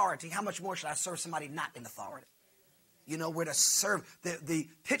in authority, how much more should I serve somebody not in authority? We're to serve. The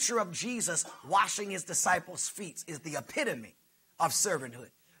picture of Jesus washing his disciples' feet is the epitome of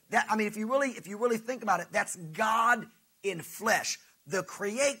servanthood. If you really think about it, that's God in flesh, the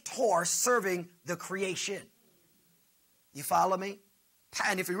creator serving the creation. You follow me?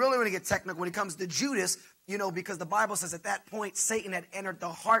 And if you really want to get technical, when it comes to Judas, because the Bible says at that point, Satan had entered the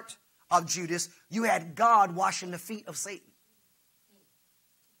heart of Judas. You had God washing the feet of Satan.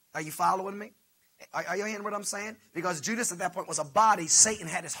 Are you following me? Are you hearing what I'm saying? Because Judas at that point was a body. Satan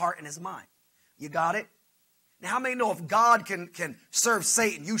had his heart and his mind. You got it? Now, how many know if God can serve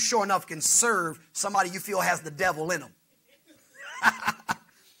Satan, you sure enough can serve somebody you feel has the devil in them?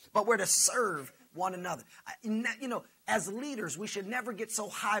 But we're to serve one another. As leaders, we should never get so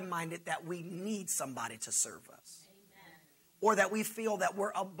high-minded that we need somebody to serve us. Or that we feel that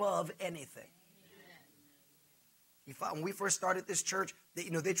we're above anything. When we first started this church,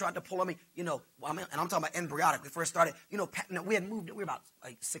 they tried to pull on me, and I'm talking about embryonic. We first started, we had moved, we were about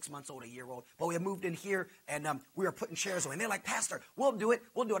like 6 months old, a year old, but we had moved in here, and we were putting chairs away. And they're like, Pastor, we'll do it.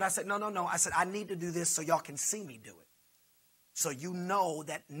 I said, no. I said, I need to do this so y'all can see me do it. So you know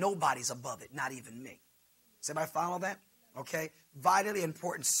that nobody's above it, not even me. Does everybody follow that? Okay? Vitally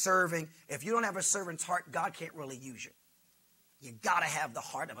important, serving. If you don't have a servant's heart, God can't really use you. You got to have the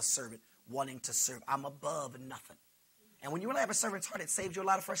heart of a servant wanting to serve. I'm above nothing. And when you really have a servant's heart, it saves you a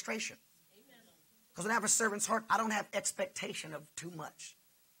lot of frustration. Because when I have a servant's heart, I don't have expectation of too much.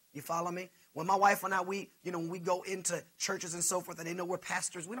 You follow me? When my wife and I, when we go into churches and so forth, and they know we're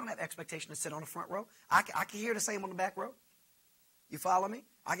pastors, we don't have expectation to sit on the front row. I can hear the same on the back row. You follow me?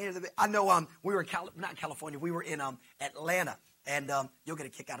 I know we were not in California. We were in Atlanta. And you'll get a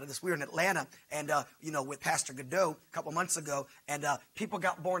kick out of this. We were in Atlanta, and, with Pastor Godot a couple months ago, and people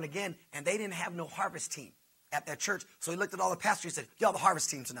got born again, and they didn't have no harvest team at their church. So he looked at all the pastors and said, y'all the harvest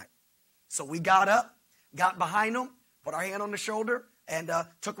team tonight. So we got up, got behind them, put our hand on the shoulder, and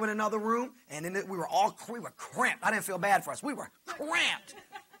took them in another room, and then we were cramped. I didn't feel bad for us. We were cramped.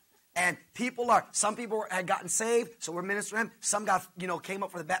 And some people had gotten saved, so we're ministering them. Some came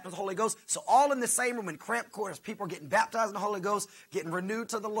up for the baptism of the Holy Ghost. So all in the same room in cramped quarters, people are getting baptized in the Holy Ghost, getting renewed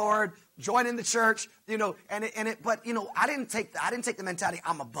to the Lord, joining the church, but I didn't take the mentality,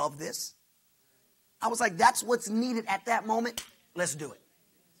 I'm above this. I was like, that's what's needed at that moment. Let's do it.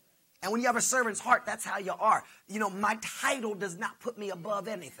 And when you have a servant's heart, that's how you are. You know, my title does not put me above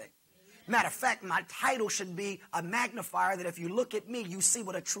anything. Matter of fact, my title should be a magnifier that if you look at me, you see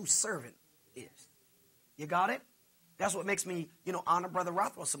what a true servant is. You got it? That's what makes me, honor Brother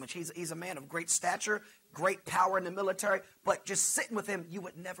Rothwell so much. He's a man of great stature, great power in the military, but just sitting with him, you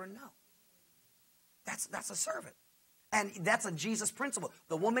would never know. That's a servant. And that's a Jesus principle.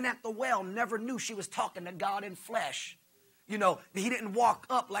 The woman at the well never knew she was talking to God in flesh. He didn't walk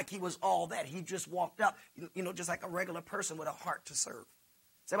up like he was all that. He just walked up, just like a regular person with a heart to serve.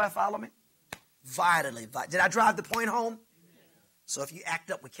 Does everybody follow me? Vitally. Did I drive the point home? So if you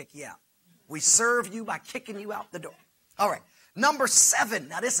act up, we kick you out. We serve you by kicking you out the door. All right. Number 7.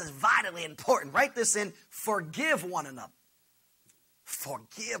 Now this is vitally important. Write this in. Forgive one another.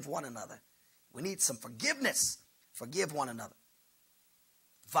 Forgive one another. We need some forgiveness. Forgive one another.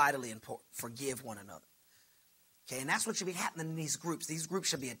 Vitally important. Forgive one another. Okay, and that's what should be happening in these groups. These groups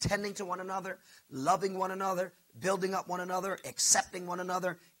should be attending to one another, loving one another, building up one another, accepting one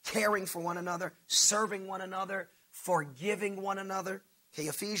another, caring for one another, serving one another, forgiving one another. Okay,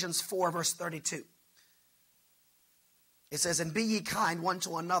 Ephesians 4, verse 32. It says, and be ye kind one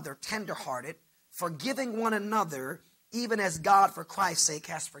to another, tenderhearted, forgiving one another, even as God for Christ's sake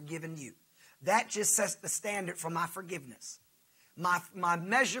has forgiven you. That just sets the standard for my forgiveness. My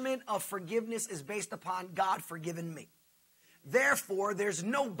measurement of forgiveness is based upon God forgiving me. Therefore, there's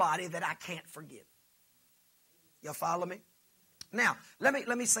nobody that I can't forgive. Y'all follow me? Now, let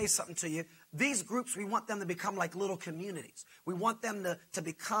me say something to you. These groups, we want them to become like little communities. We want them to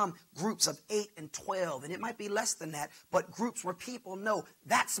become groups of 8 and 12. And it might be less than that, but groups where people know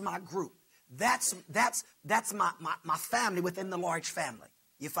that's my group. That's my family within the large family.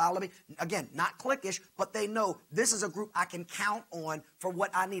 You follow me? Again, not cliquish, but they know this is a group I can count on for what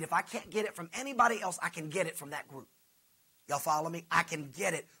I need. If I can't get it from anybody else, I can get it from that group. Y'all follow me? I can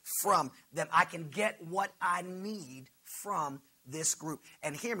get it from them. I can get what I need from this group.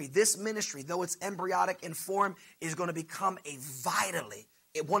 And hear me, this ministry, though it's embryonic in form, is going to become a vitally,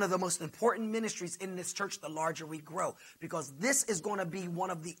 one of the most important ministries in this church the larger we grow. Because this is going to be one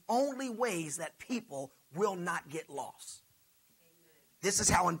of the only ways that people will not get lost. This is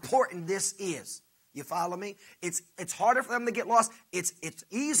how important this is. You follow me? It's harder for them to get lost. It's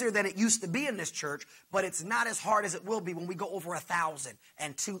easier than it used to be in this church, but it's not as hard as it will be when we go over 1,000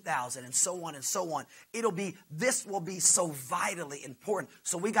 and 2,000 and so on and so on. This will be so vitally important.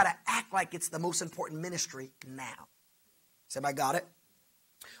 So we got to act like it's the most important ministry now. Has everybody got it?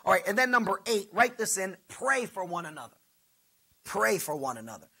 All right, and then number 8, write this in, pray for one another. Pray for one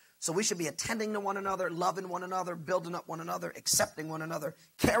another. So we should be attending to one another, loving one another, building up one another, accepting one another,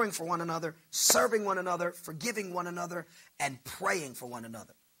 caring for one another, serving one another, forgiving one another, and praying for one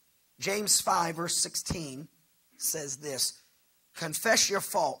another. James 5, verse 16 says this, confess your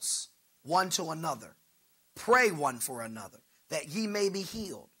faults one to another, pray one for another, that ye may be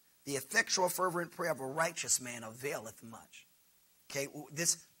healed. The effectual fervent prayer of a righteous man availeth much. Okay,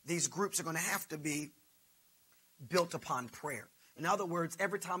 these groups are going to have to be built upon prayer. In other words,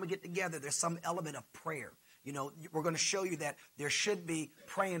 every time we get together, there's some element of prayer. We're going to show you that there should be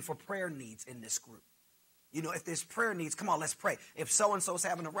praying for prayer needs in this group. If there's prayer needs, come on, let's pray. If so-and-so's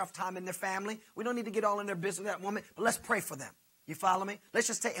having a rough time in their family, we don't need to get all in their business with that woman, but let's pray for them. You follow me? Let's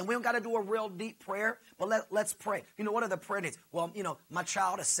just and we don't got to do a real deep prayer, but let's pray. What are the prayer needs? Well, my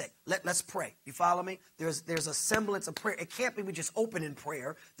child is sick. Let's pray. You follow me? There's a semblance of prayer. It can't be we just open in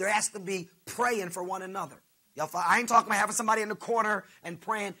prayer. There has to be praying for one another. I ain't talking about having somebody in the corner and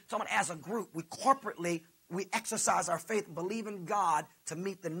praying. I'm talking about as a group, we exercise our faith, believe in God to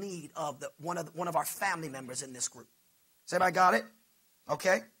meet the need of one of our family members in this group. Has everybody got it?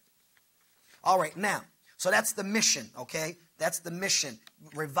 Okay? All right, now, so that's the mission, okay? That's the mission,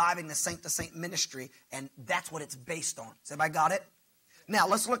 reviving the saint-to-saint ministry, and that's what it's based on. Has everybody got it? Now,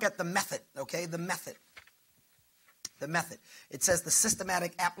 let's look at the method, okay? The method. It says the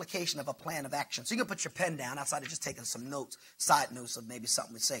systematic application of a plan of action. So you can put your pen down outside of just taking some notes, side notes of maybe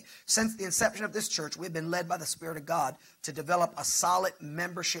something we say. Since the inception of this church, we've been led by the Spirit of God to develop a solid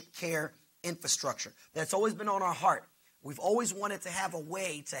membership care infrastructure. That's always been on our heart. We've always wanted to have a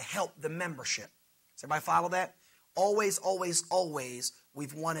way to help the membership. Does everybody follow that? Always, always, always,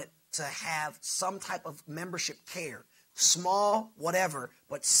 we've wanted to have some type of membership care. Small, whatever,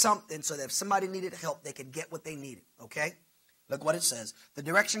 but something so that if somebody needed help, they could get what they needed, okay? Look what it says. The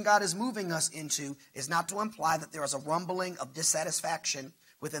direction God is moving us into is not to imply that there is a rumbling of dissatisfaction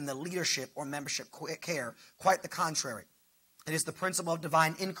within the leadership or membership care. Quite the contrary. It is the principle of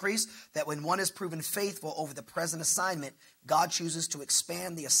divine increase that when one is proven faithful over the present assignment, God chooses to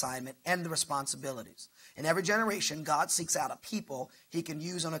expand the assignment and the responsibilities. In every generation, God seeks out a people he can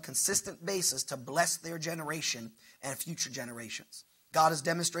use on a consistent basis to bless their generation and future generations. God has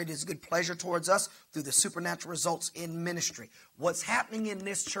demonstrated his good pleasure towards us through the supernatural results in ministry. What's happening in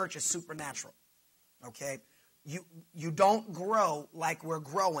this church is supernatural. Okay? You don't grow like we're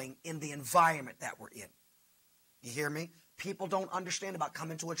growing in the environment that we're in. You hear me? People don't understand about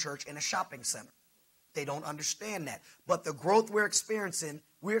coming to a church in a shopping center. They don't understand that. But the growth we're experiencing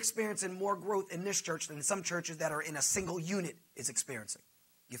more growth in this church than some churches that are in a single unit is experiencing.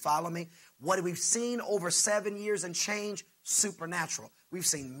 You follow me? What we've seen over 7 years and change, supernatural. We've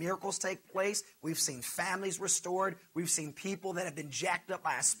seen miracles take place. We've seen families restored. We've seen people that have been jacked up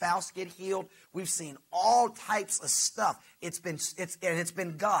by a spouse get healed. We've seen all types of stuff. It's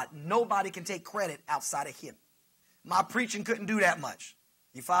been God. Nobody can take credit outside of him. My preaching couldn't do that much.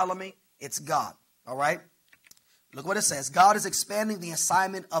 You follow me? It's God. All right? Look what it says. God is expanding the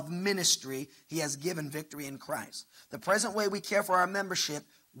assignment of ministry he has given Victory in Christ. The present way we care for our membership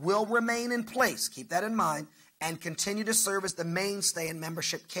will remain in place. Keep that in mind. And continue to serve as the mainstay in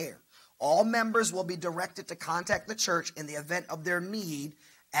membership care. All members will be directed to contact the church in the event of their need,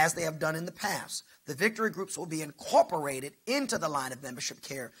 as they have done in the past. The Victory groups will be incorporated into the line of membership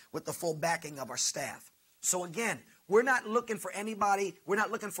care with the full backing of our staff. So again, we're not looking for anybody, we're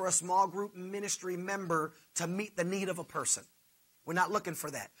not looking for a small group ministry member to meet the need of a person. We're not looking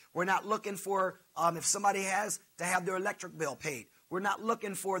for that. We're not looking for if somebody has to have their electric bill paid. We're not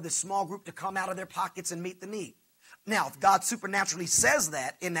looking for the small group to come out of their pockets and meet the need. Now, if God supernaturally says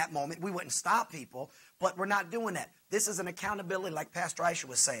that in that moment, we wouldn't stop people, but we're not doing that. This is an accountability, like Pastor Aisha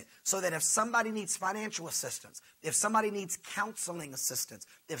was saying, so that if somebody needs financial assistance, if somebody needs counseling assistance,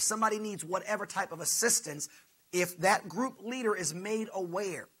 if somebody needs whatever type of assistance, if that group leader is made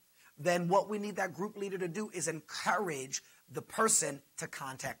aware, then what we need that group leader to do is encourage the person to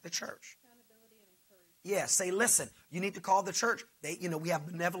contact the church. Yeah, say, listen, you need to call the church. We have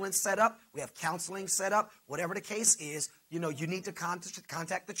benevolence set up. We have counseling set up. Whatever the case is, you need to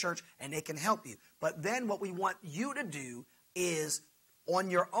contact the church and they can help you. But then what we want you to do is on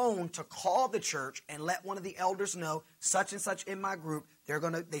your own to call the church and let one of the elders know such and such in my group.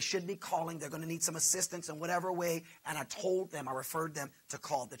 They should be calling. They're going to need some assistance in whatever way. And I referred them to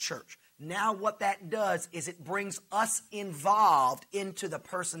call the church. Now what that does is it brings us involved into the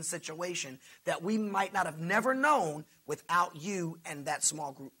person's situation that we might not have never known without you and that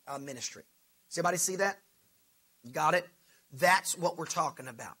small group ministry. Does everybody see that? You got it? That's what we're talking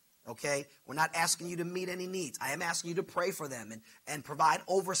about. Okay? We're not asking you to meet any needs. I am asking you to pray for them and provide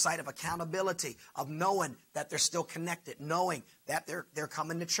oversight of accountability, of knowing that they're still connected, knowing that they're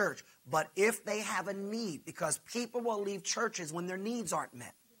coming to church. But if they have a need, because people will leave churches when their needs aren't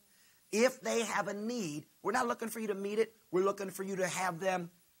met. If they have a need, we're not looking for you to meet it. We're looking for you to have them,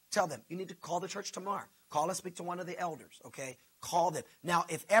 tell them, you need to call the church tomorrow. Call and speak to one of the elders, okay? Call them. Now,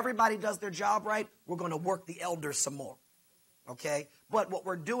 if everybody does their job right, we're going to work the elders some more, okay? But what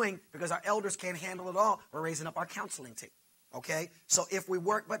we're doing, because our elders can't handle it all, we're raising up our counseling team, okay? So if we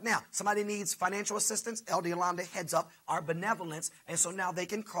work, but now, somebody needs financial assistance, Elder Yolanda heads up our benevolence, and so now they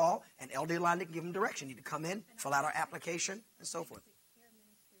can call, and Elder Yolanda can give them direction. You need to come in, fill out our application, and so forth.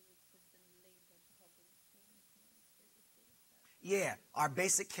 Yeah, our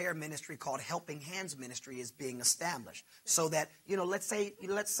basic care ministry called Helping Hands Ministry is being established. So that, let's say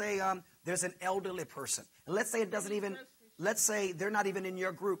there's an elderly person. And let's say they're not even in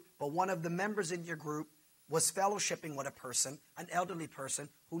your group, but one of the members in your group was fellowshipping with a person, an elderly person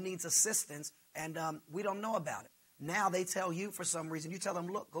who needs assistance, and we don't know about it. Now they tell you for some reason, you tell them,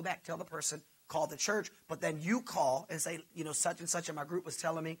 look, go back, tell the person, call the church, but then you call and say, such and such in my group was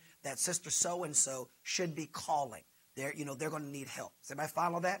telling me that Sister so-and-so should be calling. They're going to need help. Does everybody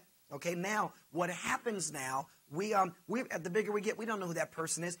follow that? Okay, now, what happens now, we the bigger we get, we don't know who that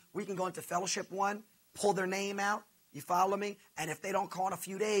person is. We can go into Fellowship One, pull their name out. You follow me? And if they don't call in a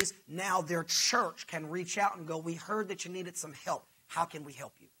few days, now their church can reach out and go, we heard that you needed some help. How can we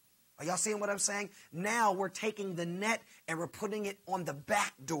help you? Are y'all seeing what I'm saying? Now we're taking the net and we're putting it on the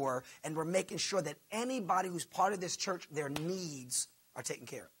back door, and we're making sure that anybody who's part of this church, their needs are taken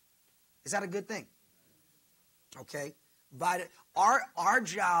care of. Is that a good thing? Okay, but our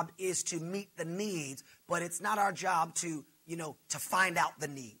job is to meet the needs, but it's not our job to find out the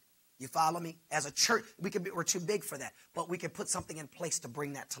need. You follow me? As a church, we're too big for that, but we can put something in place to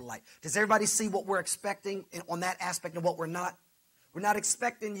bring that to light. Does everybody see what we're expecting on that aspect and what we're not? We're not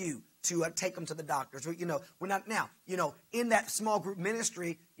expecting you to take them to the doctors. We're not now, in that small group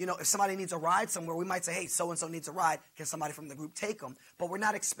ministry, if somebody needs a ride somewhere, we might say, hey, so-and-so needs a ride. Can somebody from the group take them? But we're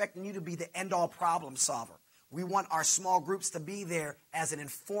not expecting you to be the end-all problem solver. We want our small groups to be there as an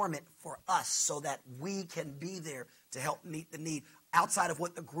informant for us so that we can be there to help meet the need outside of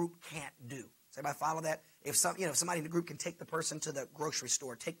what the group can't do. Does everybody follow that? If somebody in the group can take the person to the grocery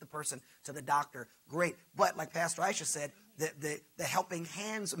store, take the person to the doctor, great. But like Pastor Aisha said, the Helping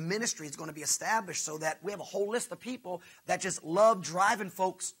Hands ministry is going to be established so that we have a whole list of people that just love driving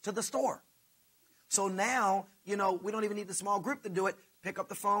folks to the store. So now, we don't even need the small group to do it. Pick up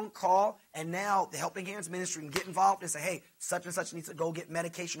the phone, call, and now the Helping Hands ministry can get involved and say, hey, such and such needs to go get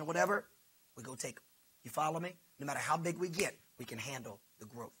medication or whatever. We go take them. You follow me? No matter how big we get, we can handle the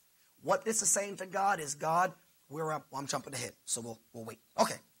growth. What this is saying to God is, God, I'm jumping ahead, so we'll wait.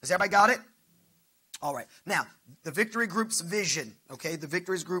 Okay, has everybody got it? All right. Now, the Victory Group's vision, okay, the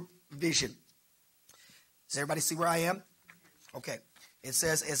Victory Group vision. Does everybody see where I am? Okay. It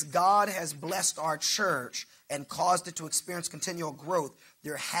says, as God has blessed our church and caused it to experience continual growth,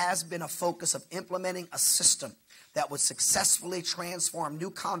 there has been a focus of implementing a system that would successfully transform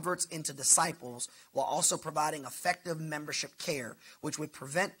new converts into disciples while also providing effective membership care, which would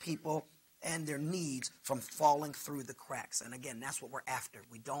prevent people and their needs from falling through the cracks. And again, that's what we're after.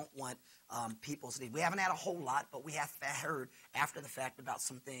 We don't want people's needs. We haven't had a whole lot, but we have heard after the fact about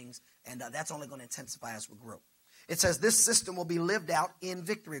some things, and that's only going to intensify as we grow. It says this system will be lived out in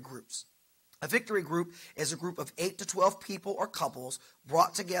victory groups. A victory group is a group of 8 to 12 people or couples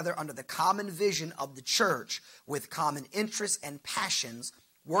brought together under the common vision of the church with common interests and passions,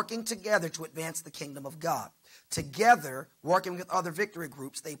 working together to advance the kingdom of God. Together, working with other victory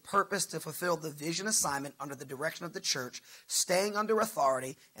groups, they purpose to fulfill the vision assignment under the direction of the church, staying under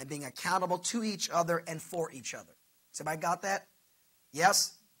authority and being accountable to each other and for each other. Has everybody got that?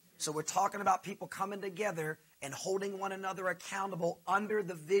 Yes? So we're talking about people coming together and holding one another accountable under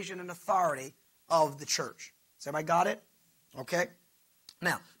the vision and authority of the church. Has everybody got it? Okay.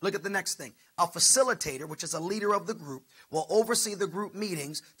 Now, look at the next thing. A facilitator, which is a leader of the group, will oversee the group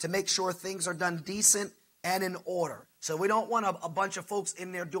meetings to make sure things are done decent and in order. So we don't want a bunch of folks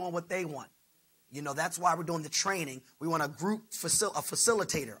in there doing what they want. That's why we're doing the training. We want a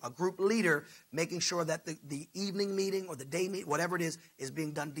facilitator, a group leader, making sure that the evening meeting or the day meeting, whatever it is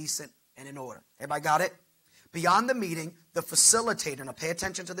being done decent and in order. Everybody got it? Beyond the meeting, the facilitator, now pay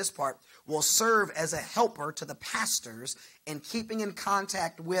attention to this part, will serve as a helper to the pastors in keeping in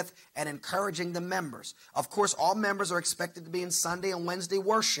contact with and encouraging the members. Of course, all members are expected to be in Sunday and Wednesday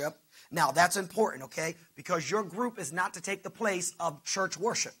worship. Now, that's important, okay? Because your group is not to take the place of church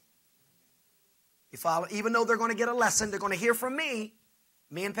worship. You follow? Even though they're going to get a lesson, they're going to hear from me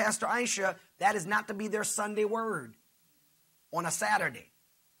and Pastor Aisha, that is not to be their Sunday word on a Saturday,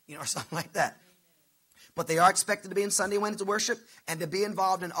 or something like that. But they are expected to be in Sunday, Wednesday worship and to be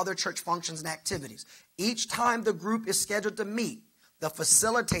involved in other church functions and activities. Each time the group is scheduled to meet, the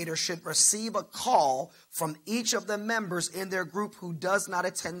facilitator should receive a call from each of the members in their group who does not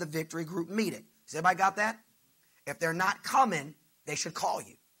attend the victory group meeting. Has everybody got that? If they're not coming, they should call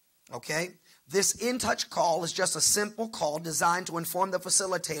you. Okay? This in-touch call is just a simple call designed to inform the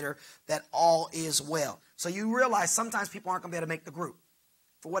facilitator that all is well. So you realize sometimes people aren't going to be able to make the group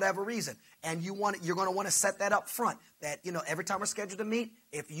for whatever reason. And you're going to want to set that up front. That, every time we're scheduled to meet,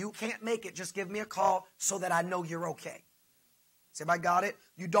 if you can't make it, just give me a call so that I know you're okay. Has everybody got it?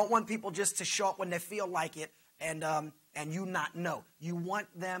 You don't want people just to show up when they feel like it and you not know. You want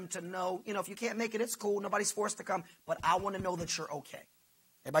them to know, if you can't make it, it's cool. Nobody's forced to come. But I want to know that you're okay.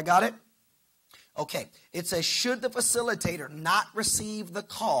 Everybody got it? Okay. It says, should the facilitator not receive the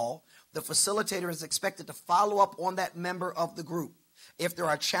call, the facilitator is expected to follow up on that member of the group. If there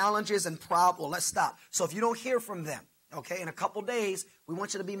are challenges and problems, well, let's stop. So if you don't hear from them, okay, in a couple days, we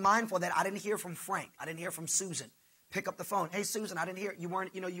want you to be mindful that I didn't hear from Frank. I didn't hear from Susan. Pick up the phone. Hey, Susan, I didn't hear. You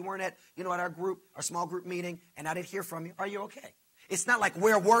weren't at our group, our small group meeting, and I didn't hear from you. Are you okay? It's not like,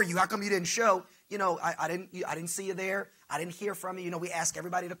 where were you? How come you didn't show? I didn't see you there. I didn't hear from you. We ask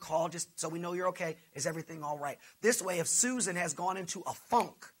everybody to call just so we know you're okay. Is everything all right? This way, if Susan has gone into a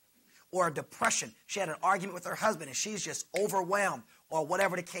funk or a depression, she had an argument with her husband and she's just overwhelmed, or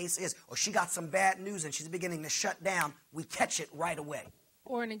whatever the case is, or she got some bad news and she's beginning to shut down, we catch it right away.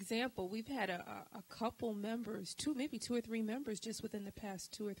 Or an example, we've had a couple members, maybe two or three members just within the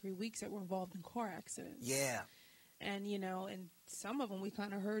past 2 or 3 weeks that were involved in car accidents. Yeah. And, and some of them we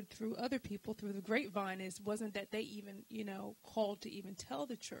kind of heard through other people, through the grapevine, wasn't that they even, called to even tell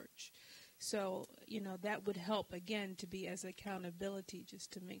the church. So, that would help, again, to be as accountability,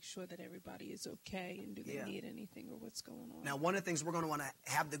 just to make sure that everybody is okay and do they need anything or what's going on. Now, one of the things we're going to want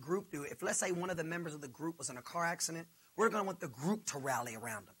to have the group do, if let's say one of the members of the group was in a car accident, we're going to want the group to rally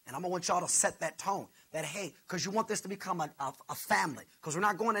around them. And I'm going to want y'all to set that tone that, hey, because you want this to become a family, because we're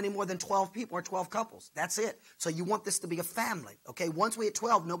not going any more than 12 people or 12 couples. That's it. So you want this to be a family. Okay, once we hit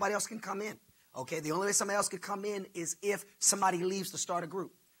 12, nobody else can come in. Okay, the only way somebody else could come in is if somebody leaves to start a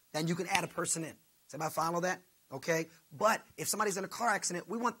group. Then you can add a person in. Does everybody follow that? Okay, but if somebody's in a car accident,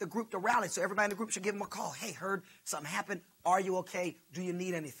 we want the group to rally. So everybody in the group should give them a call. Hey, heard something happened. Are you okay? Do you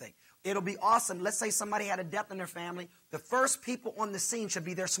need anything? It'll be awesome. Let's say somebody had a death in their family. The first people on the scene should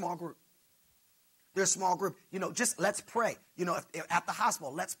be their small group. Their small group. Just let's pray. At the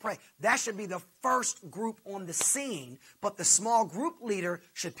hospital, let's pray. That should be the first group on the scene, but the small group leader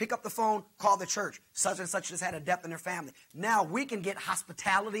should pick up the phone, call the church. Such and such has had a death in their family. Now we can get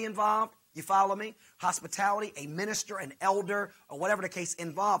hospitality involved. You follow me? Hospitality, a minister, an elder, or whatever the case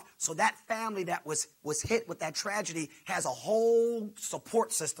involved. So that family that was hit with that tragedy has a whole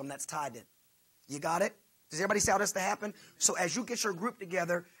support system that's tied in. You got it? Does everybody see how this to happen? So as you get your group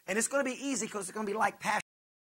together, and it's going to be easy because it's going to be like Passion